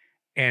it.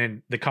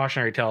 And the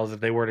cautionary tale is if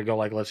they were to go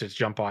like, let's just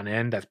jump on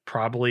in, that's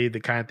probably the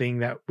kind of thing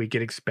that we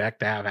could expect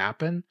to have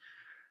happen.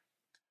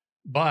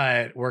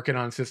 But working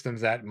on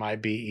systems that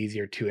might be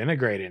easier to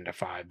integrate into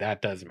 5,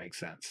 that does make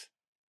sense.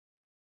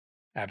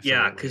 Absolutely.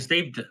 Yeah, because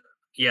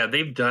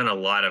they've done a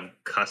lot of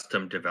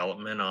custom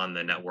development on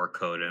the network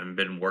code and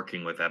been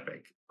working with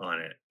Epic on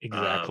it.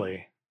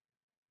 Exactly.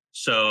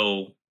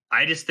 So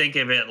I just think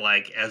of it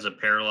like as a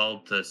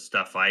parallel to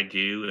stuff I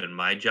do in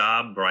my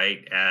job,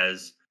 right?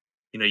 As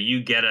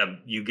you get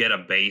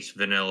a base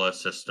vanilla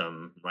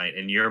system, right?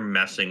 And you're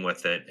messing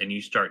with it and you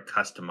start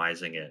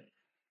customizing it.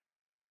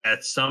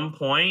 At some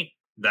point,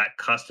 that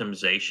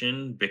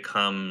customization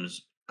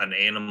becomes an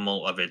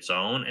animal of its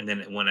own. And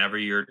then whenever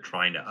you're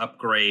trying to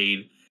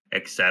upgrade,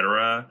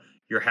 etc.,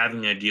 you're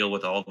having to deal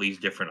with all these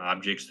different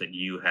objects that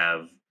you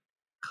have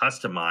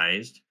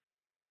customized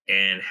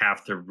and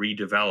have to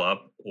redevelop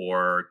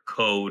or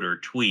code or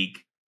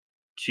tweak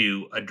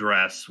to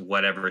address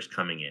whatever is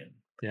coming in.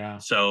 Yeah.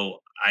 So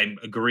I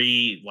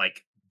agree,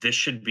 like this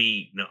should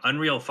be,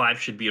 Unreal 5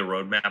 should be a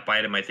roadmap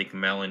item. I think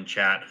Mel in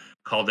chat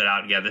called it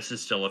out. Yeah, this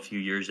is still a few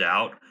years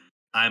out.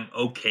 I'm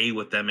okay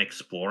with them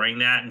exploring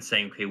that and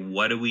saying, okay,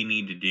 what do we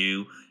need to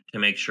do to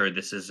make sure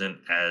this isn't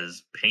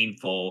as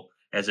painful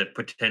as it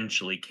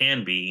potentially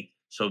can be?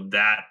 So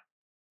that,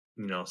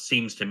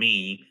 seems to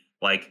me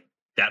like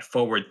that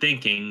forward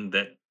thinking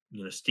that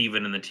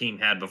Steven and the team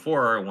had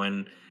before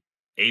when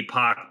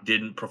APOC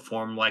didn't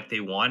perform like they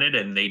wanted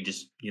and they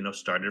just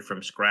started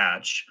from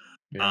scratch.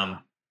 Yeah.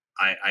 Um,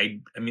 I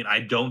mean I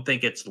don't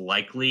think it's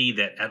likely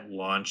that at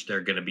launch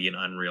they're going to be an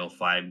Unreal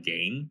 5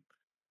 game.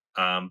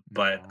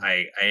 But No.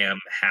 I am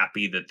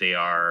happy that they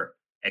are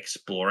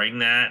exploring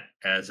that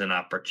as an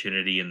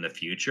opportunity in the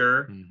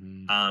future.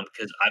 Hmm.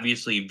 Because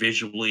obviously,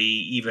 visually,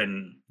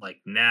 even like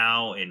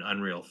now in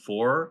Unreal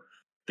 4,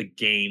 the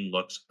game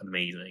looks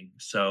amazing.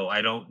 So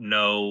I don't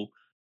know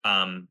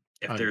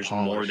if there's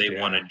more Unpolished. they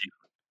want to Yeah. do.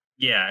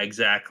 Yeah,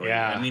 exactly.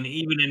 I Yeah. mean,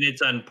 even in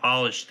its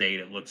unpolished state,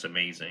 it looks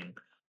amazing.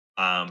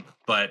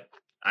 But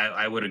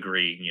I would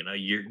agree.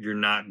 You're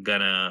not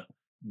gonna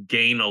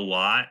gain a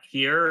lot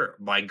here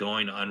by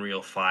going to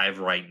Unreal 5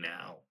 right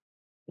now.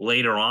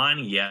 Later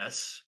on,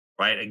 yes,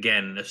 right?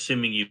 Again,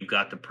 assuming you've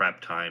got the prep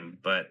time,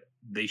 but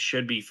they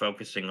should be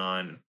focusing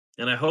on,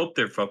 and I hope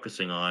they're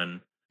focusing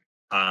on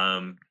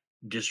um,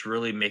 just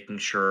really making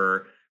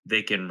sure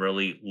they can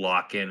really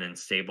lock in and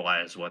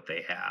stabilize what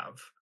they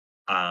have,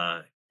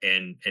 uh,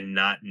 and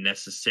not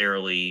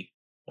necessarily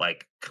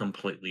like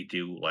completely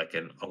do like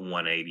a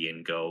 180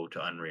 and go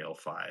to Unreal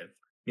 5.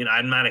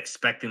 I'm not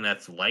expecting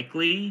that's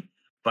likely,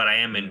 but I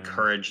am Yeah.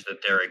 encouraged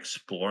that they're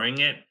exploring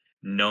it,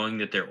 knowing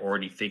that they're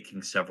already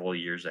thinking several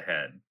years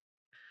ahead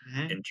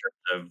Mhm. in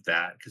terms of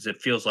that, because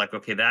it feels like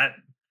okay, that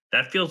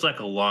feels like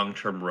a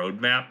long-term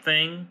roadmap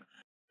thing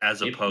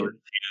as Yep, opposed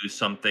yep. to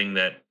something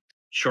that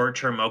short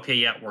term, okay,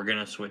 yeah, we're going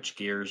to switch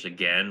gears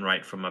again,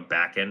 right, from a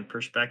back end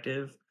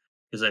perspective,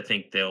 because I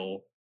think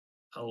they'll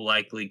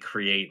likely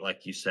create,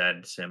 like you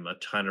said, Sim, a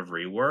ton of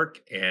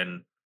rework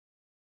and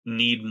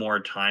need more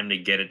time to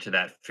get it to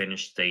that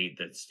finished state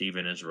that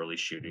Steven is really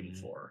shooting Mhm.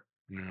 for.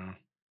 Yeah.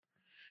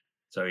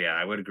 So yeah,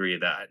 I would agree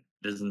that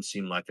doesn't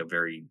seem like a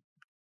very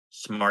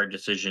smart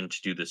decision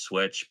to do the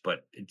switch,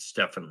 but it's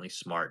definitely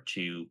smart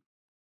to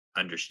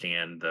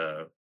understand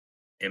the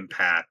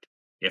impact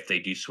if they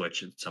do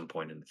switch at some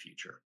point in the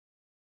future.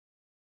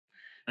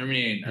 I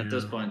mean, at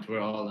this Yeah. point, we're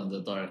all in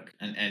the dark,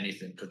 and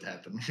anything could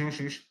happen.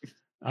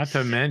 Not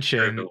to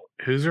mention, True.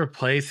 who's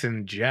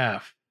replacing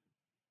Jeff?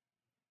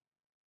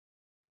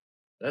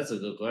 That's a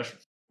good question.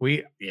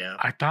 We, Yeah.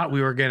 I thought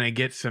we were going to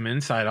get some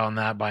insight on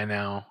that by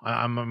now.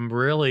 I'm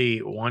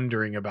really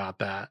wondering about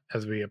that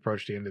as we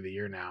approach the end of the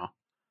year now.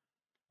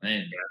 I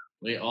mean,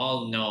 we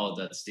all know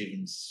that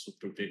Steven's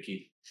super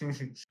picky.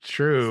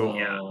 True.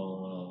 Yeah.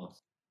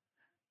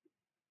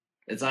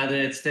 So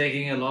it's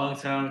taking a long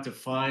time to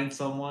find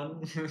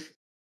someone,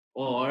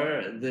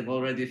 or they've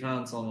already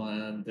found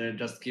someone and they're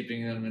just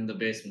keeping them in the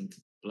basement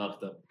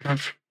locked up. I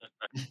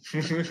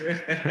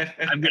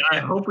mean, I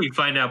hope we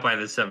find out by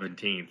the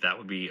 17th. That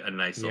would be a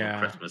nice little Yeah.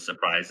 Christmas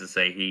surprise to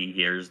say,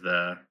 here's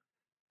the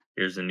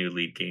new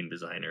lead game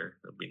designer.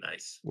 That'd be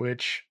nice.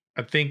 Which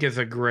I think is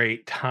a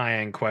great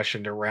tie-in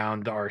question to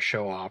round our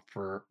show off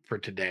for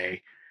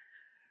today.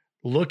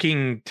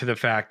 Looking to the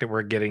fact that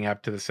we're getting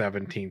up to the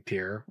 17th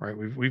here, right?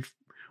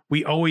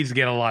 We always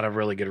get a lot of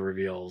really good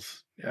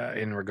reveals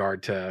in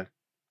regard to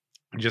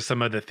just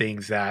some of the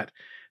things that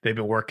they've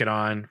been working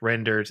on,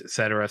 renders,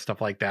 etc., stuff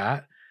like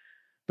that.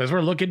 But as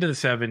we're looking to the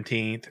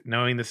 17th,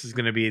 knowing this is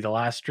going to be the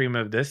last stream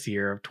of this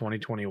year of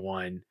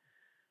 2021,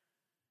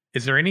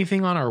 is there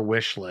anything on our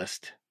wish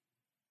list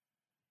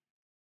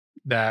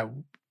that,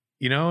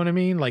 you know what I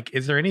mean? Like,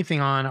 is there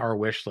anything on our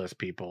wish list,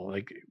 people?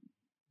 Like,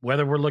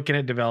 whether we're looking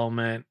at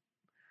development,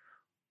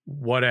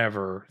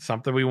 whatever,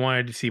 something we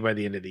wanted to see by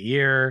the end of the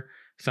year,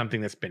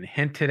 something that's been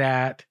hinted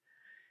at.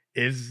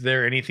 Is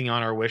there anything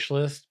on our wish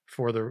list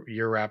for the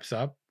year wraps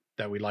up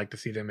that we'd like to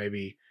see them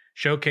maybe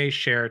showcase,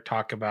 share,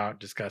 talk about,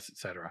 discuss,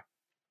 etc.?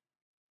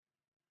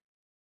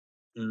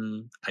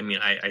 I mean,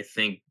 I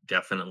think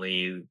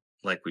definitely,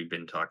 like we've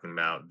been talking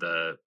about,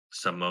 the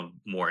some of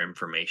more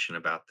information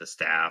about the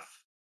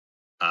staff.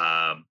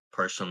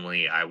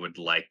 Personally, I would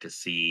like to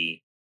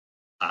see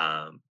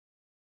um,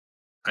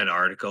 an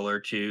article or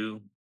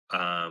two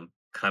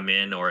come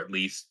in, or at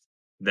least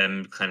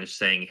them kind of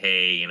saying,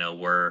 "Hey,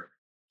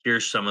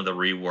 here's some of the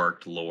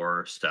reworked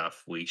lore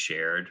stuff we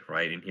shared,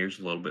 right? And here's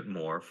a little bit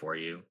more for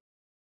you."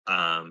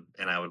 And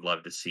I would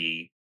love to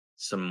see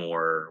some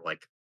more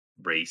like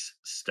race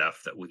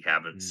stuff that we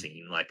haven't Mm.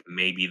 seen, like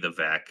maybe the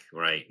Vec,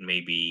 right?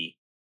 Maybe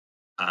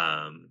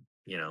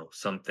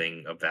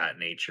something of that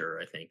nature,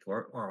 I think.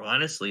 Or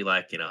honestly,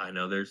 like, I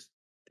know there's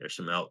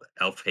some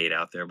elf hate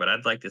out there, but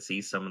I'd like to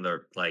see some of the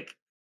like,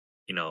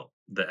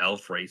 the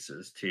elf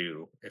races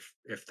too,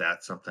 if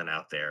that's something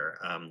out there.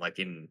 Like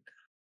in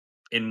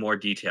more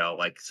detail,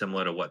 like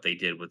similar to what they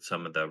did with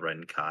some of the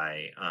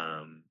Renkai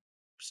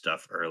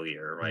stuff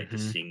earlier, right?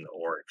 Just Mm-hmm. seeing the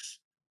orcs.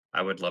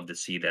 I would love to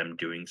see them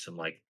doing some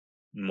like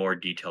more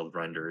detailed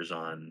renders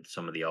on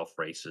some of the elf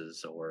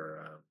races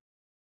or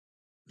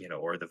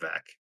the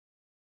Vec.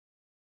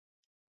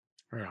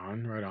 Right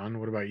on, right on.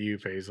 What about you,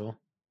 Faisal?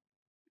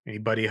 Any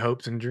bunny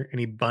hopes and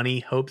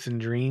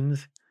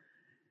dreams?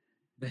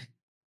 God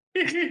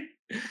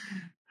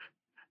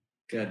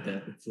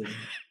damn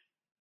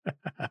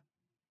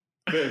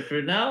it.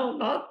 For now,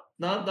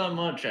 not that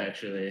much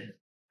actually.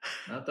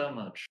 Not that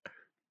much.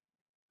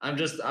 I'm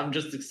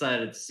just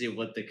excited to see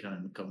what they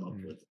can come up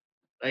with.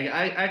 Like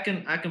I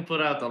can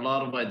put out a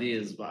lot of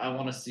ideas, but I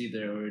want to see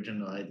their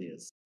original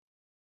ideas.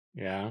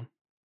 Yeah.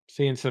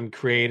 Seeing some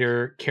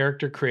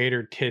character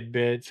creator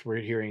tidbits. We're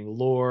hearing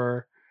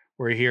lore.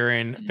 We're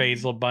hearing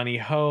Basil Bunny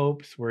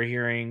hopes. We're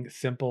hearing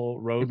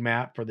simple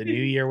roadmap for the new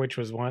year, which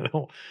was one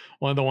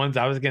of the ones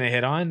I was going to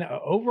hit on.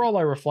 Overall,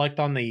 I reflect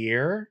on the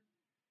year.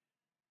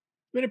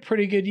 It's been a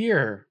pretty good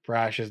year for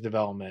Ash's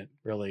development,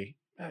 really.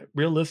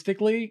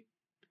 Realistically,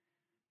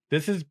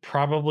 this has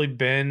probably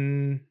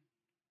been,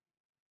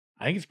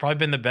 I think it's probably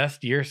been the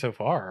best year so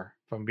far.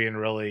 If I'm being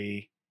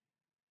really,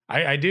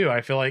 I do.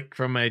 I feel like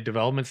from a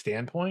development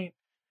standpoint,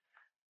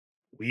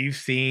 we've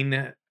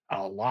seen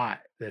a lot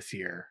this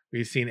year.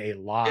 We've seen a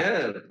lot.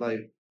 Yeah,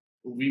 like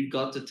we've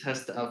got to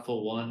test Alpha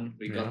 1.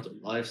 We got to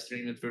live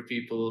stream it for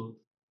people.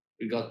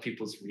 We got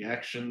people's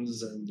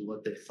reactions and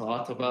what they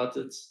thought about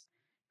it.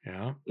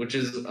 Yeah. Which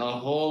is a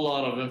whole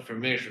lot of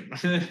information.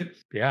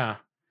 Yeah.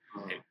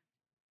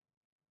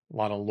 A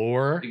lot of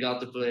lore. We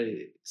got to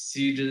play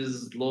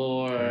Siege's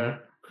lore,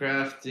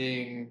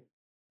 crafting.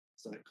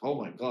 It's like,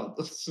 oh my god,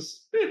 this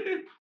is.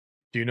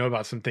 Do you know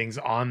about some things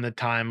on the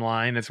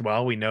timeline as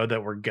well? We know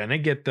that we're gonna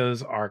get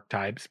those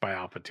archetypes by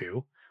Alpha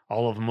 2.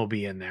 All of them will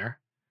be in there.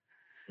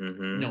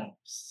 No.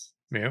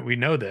 Yeah, we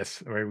know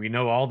this, right? We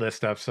know all this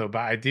stuff. So, but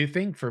I do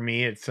think for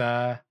me, it's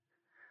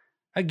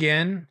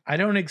again, I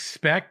don't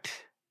expect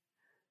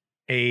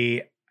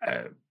I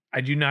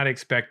do not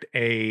expect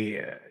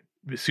a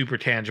super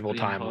tangible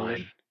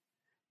timeline.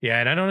 Yeah,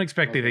 and I don't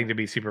expect anything to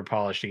be super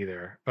polished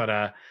either.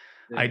 But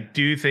I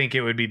do think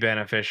it would be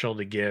beneficial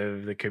to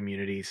give the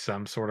community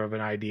some sort of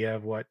an idea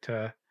of what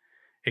to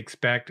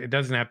expect. It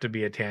doesn't have to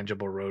be a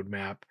tangible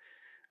roadmap.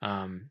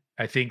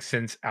 I think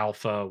since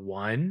Alpha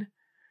 1,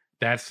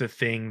 that's the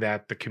thing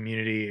that the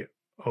community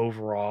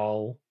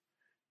overall,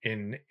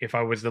 if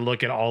I was to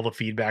look at all the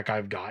feedback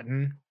I've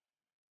gotten,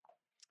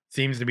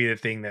 seems to be the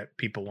thing that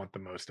people want the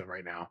most of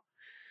right now.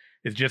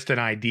 It's just an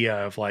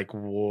idea of like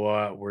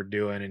what we're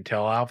doing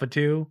until Alpha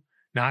 2,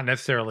 not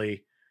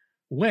necessarily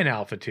when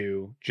Alpha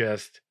 2,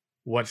 just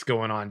what's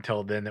going on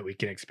till then that we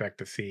can expect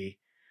to see.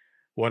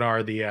 What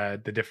are the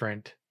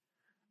different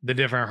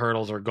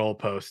hurdles or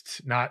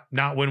goalposts?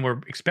 Not when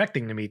we're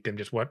expecting to meet them,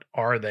 just what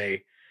are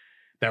they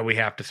that we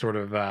have to sort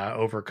of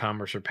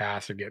overcome or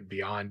surpass or get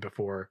beyond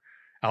before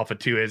Alpha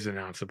 2 is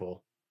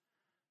announceable.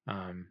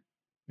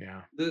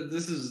 Yeah.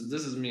 This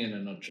is me in a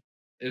nutshell.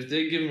 If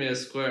they give me a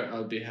square,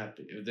 I'll be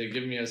happy. If they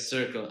give me a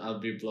circle, I'll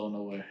be blown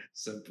away.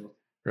 Simple.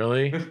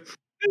 Really?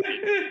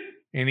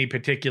 Any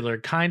particular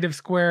kind of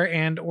square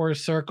and or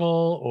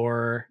circle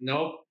or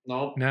Nope.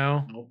 No?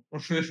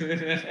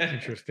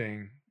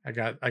 Interesting. I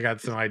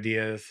got some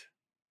ideas.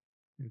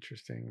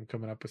 Interesting. I'm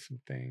coming up with some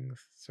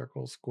things.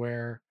 Circle,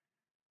 square.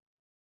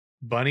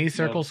 Bunny,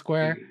 circle,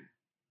 square.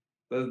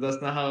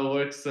 That's not how it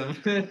works.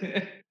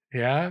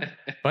 Yeah.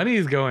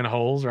 Bunnies go in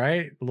holes,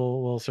 right?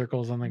 Little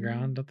circles on the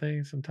ground, don't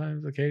they?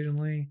 Sometimes,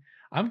 occasionally.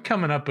 I'm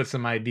coming up with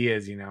some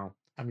ideas,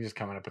 I'm just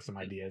coming up with some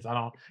ideas.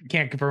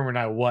 Can't confirm or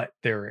not what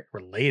they're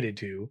related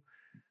to,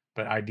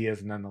 but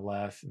ideas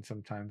nonetheless, and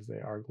sometimes they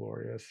are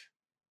glorious.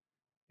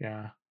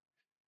 Yeah.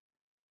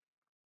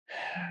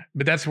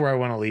 But that's where I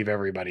want to leave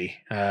everybody.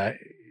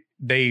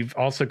 They've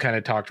also kind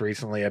of talked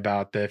recently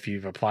about if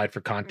you've applied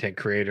for content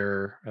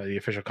creator, the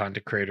official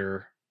content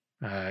creator,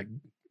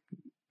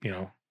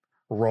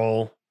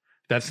 role.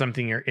 If that's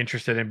something you're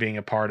interested in being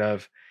a part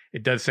of.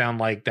 It does sound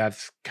like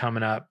that's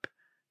coming up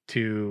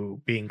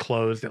to being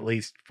closed, at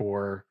least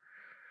for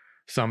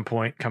some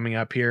point coming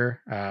up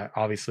here.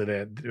 Obviously,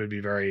 that it would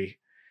be very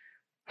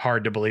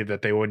hard to believe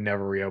that they would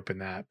never reopen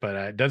that, but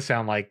it does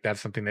sound like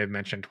that's something they've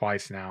mentioned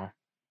twice now,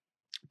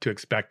 to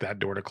expect that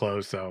door to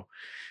close. So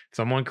if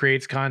someone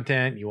creates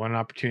content, you want an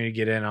opportunity to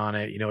get in on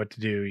it, you know what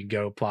to do, you can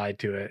go apply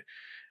to it.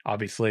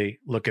 Obviously,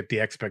 look at the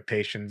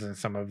expectations and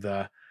some of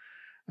the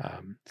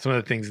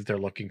things that they're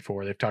looking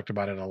for. They've talked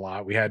about it a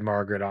lot. We had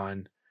Margaret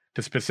on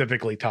to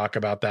specifically talk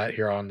about that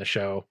here on the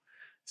show.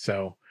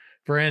 So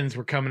friends,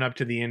 we're coming up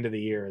to the end of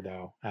the year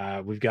though.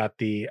 We've got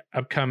the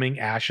upcoming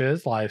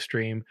Ashes live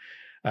stream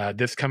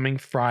this coming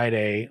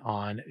Friday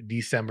on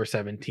December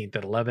 17th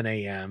at 11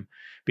 a.m.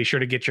 Be sure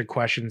to get your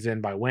questions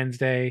in by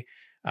Wednesday.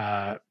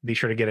 Be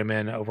sure to get them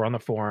in over on the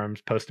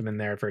forums, post them in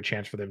there for a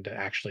chance for them to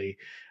actually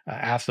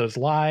ask those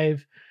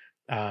live.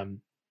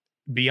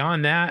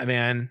 Beyond that,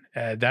 man,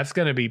 that's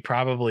going to be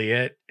probably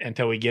it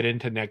until we get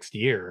into next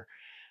year.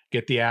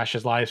 Get the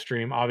Ashes live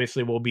stream.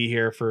 Obviously, we'll be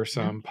here for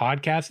some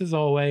podcasts as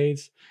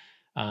always.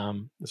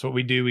 That's what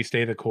we do. We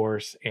stay the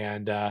course.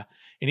 And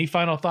any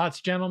final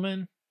thoughts,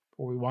 gentlemen,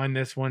 before we wind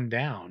this one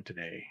down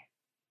today?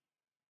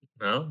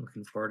 Well,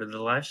 looking forward to the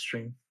live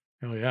stream.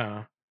 Oh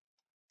yeah.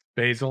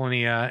 Basil,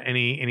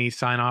 any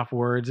sign off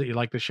words that you'd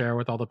like to share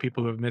with all the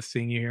people who have missed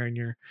seeing you here in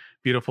your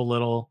beautiful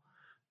little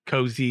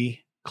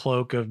cozy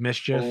cloak of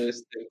mischief? Always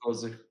stay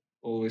cozy.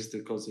 Always stay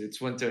cozy. It's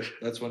winter.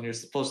 That's when you're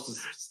supposed to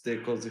stay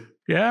cozy.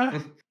 Yeah.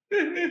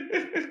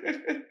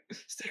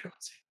 Stay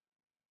cozy.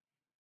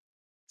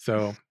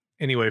 So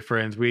Anyway,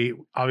 friends, we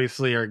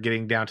obviously are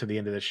getting down to the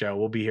end of the show.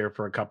 We'll be here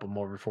for a couple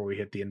more before we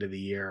hit the end of the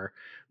year.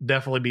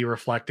 Definitely be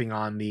reflecting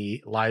on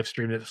the live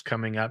stream that's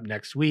coming up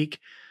next week.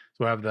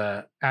 So we'll have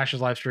the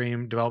Ashes live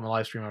stream, development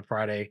live stream on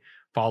Friday.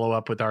 Follow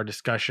up with our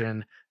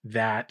discussion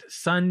that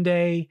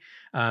Sunday.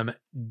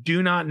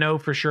 Do not know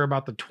for sure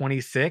about the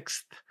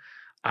 26th.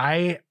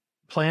 I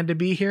plan to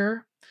be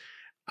here.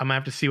 I'm gonna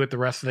have to see what the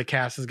rest of the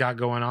cast has got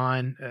going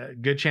on.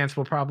 Good chance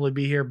we'll probably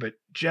be here, but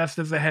just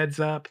as a heads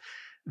up,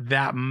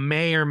 that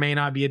may or may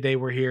not be a day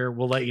we're here.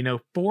 We'll let you know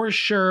for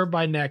sure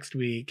by next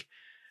week,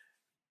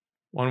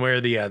 one way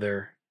or the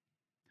other.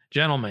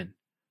 Gentlemen,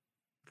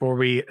 before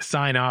we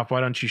sign off,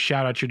 why don't you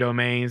shout out your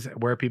domains,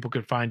 where people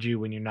can find you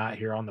when you're not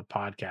here on the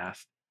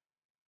podcast?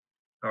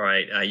 All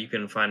right. You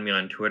can find me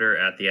on Twitter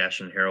at The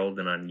Ashen Herald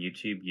and on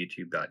YouTube,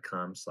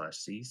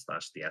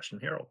 youtube.com/c/The Ashen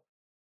Herald.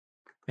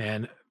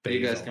 And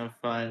You guys can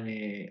find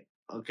me.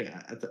 Okay,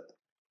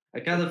 I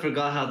kind of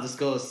forgot how this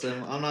goes, so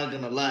I'm not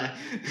gonna lie.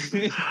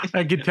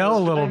 I could tell a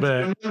little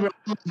bit. Remember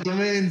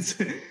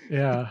domains.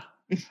 Yeah.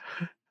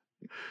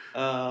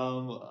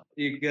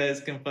 You guys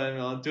can find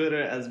me on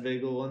Twitter as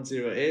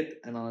Bagel108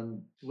 and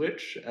on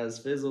Twitch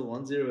as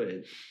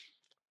Faisal108.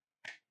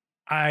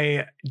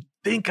 I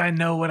think I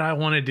know what I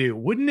want to do.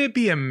 Wouldn't it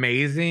be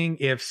amazing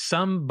if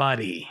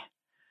somebody,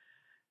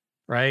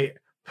 right,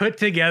 put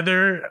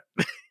together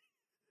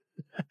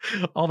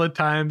all the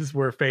times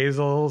where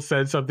Faisal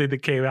said something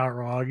that came out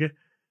wrong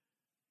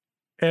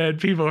and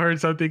people heard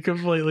something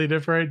completely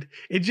different?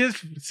 It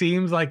just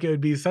seems like it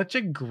would be such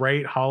a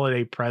great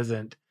holiday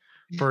present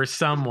for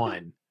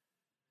someone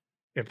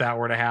if that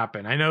were to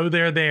happen. I know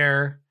they're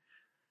there.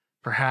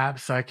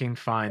 Perhaps I can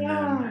find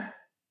them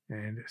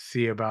and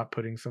see about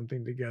putting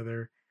something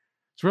together.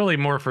 It's really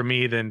more for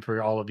me than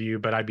for all of you,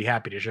 but I'd be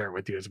happy to share it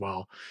with you as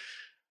well.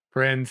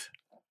 Friends,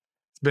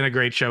 it's been a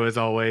great show as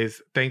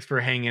always. Thanks for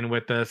hanging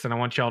with us. And I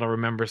want y'all to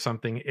remember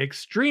something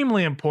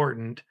extremely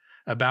important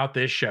about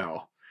this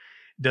show.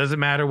 Doesn't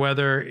matter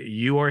whether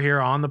you are here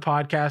on the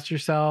podcast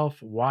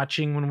yourself,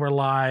 watching when we're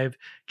live,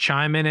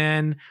 chiming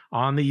in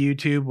on the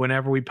YouTube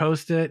whenever we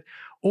post it,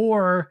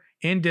 or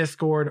in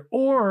Discord,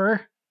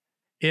 or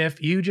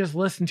if you just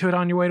listen to it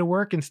on your way to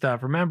work and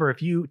stuff. Remember,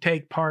 if you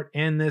take part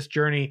in this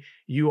journey,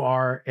 you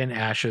are an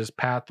Ashes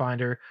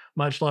Pathfinder.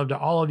 Much love to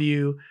all of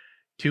you,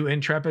 to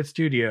Intrepid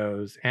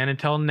Studios. And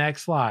until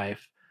next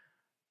life,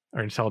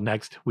 or until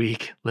next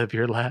week, live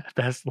your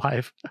best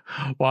life.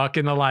 Walk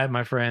in the light,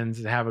 my friends,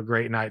 and have a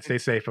great night. Stay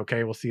safe,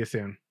 okay? We'll see you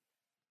soon.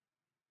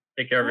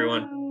 Take care,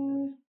 everyone.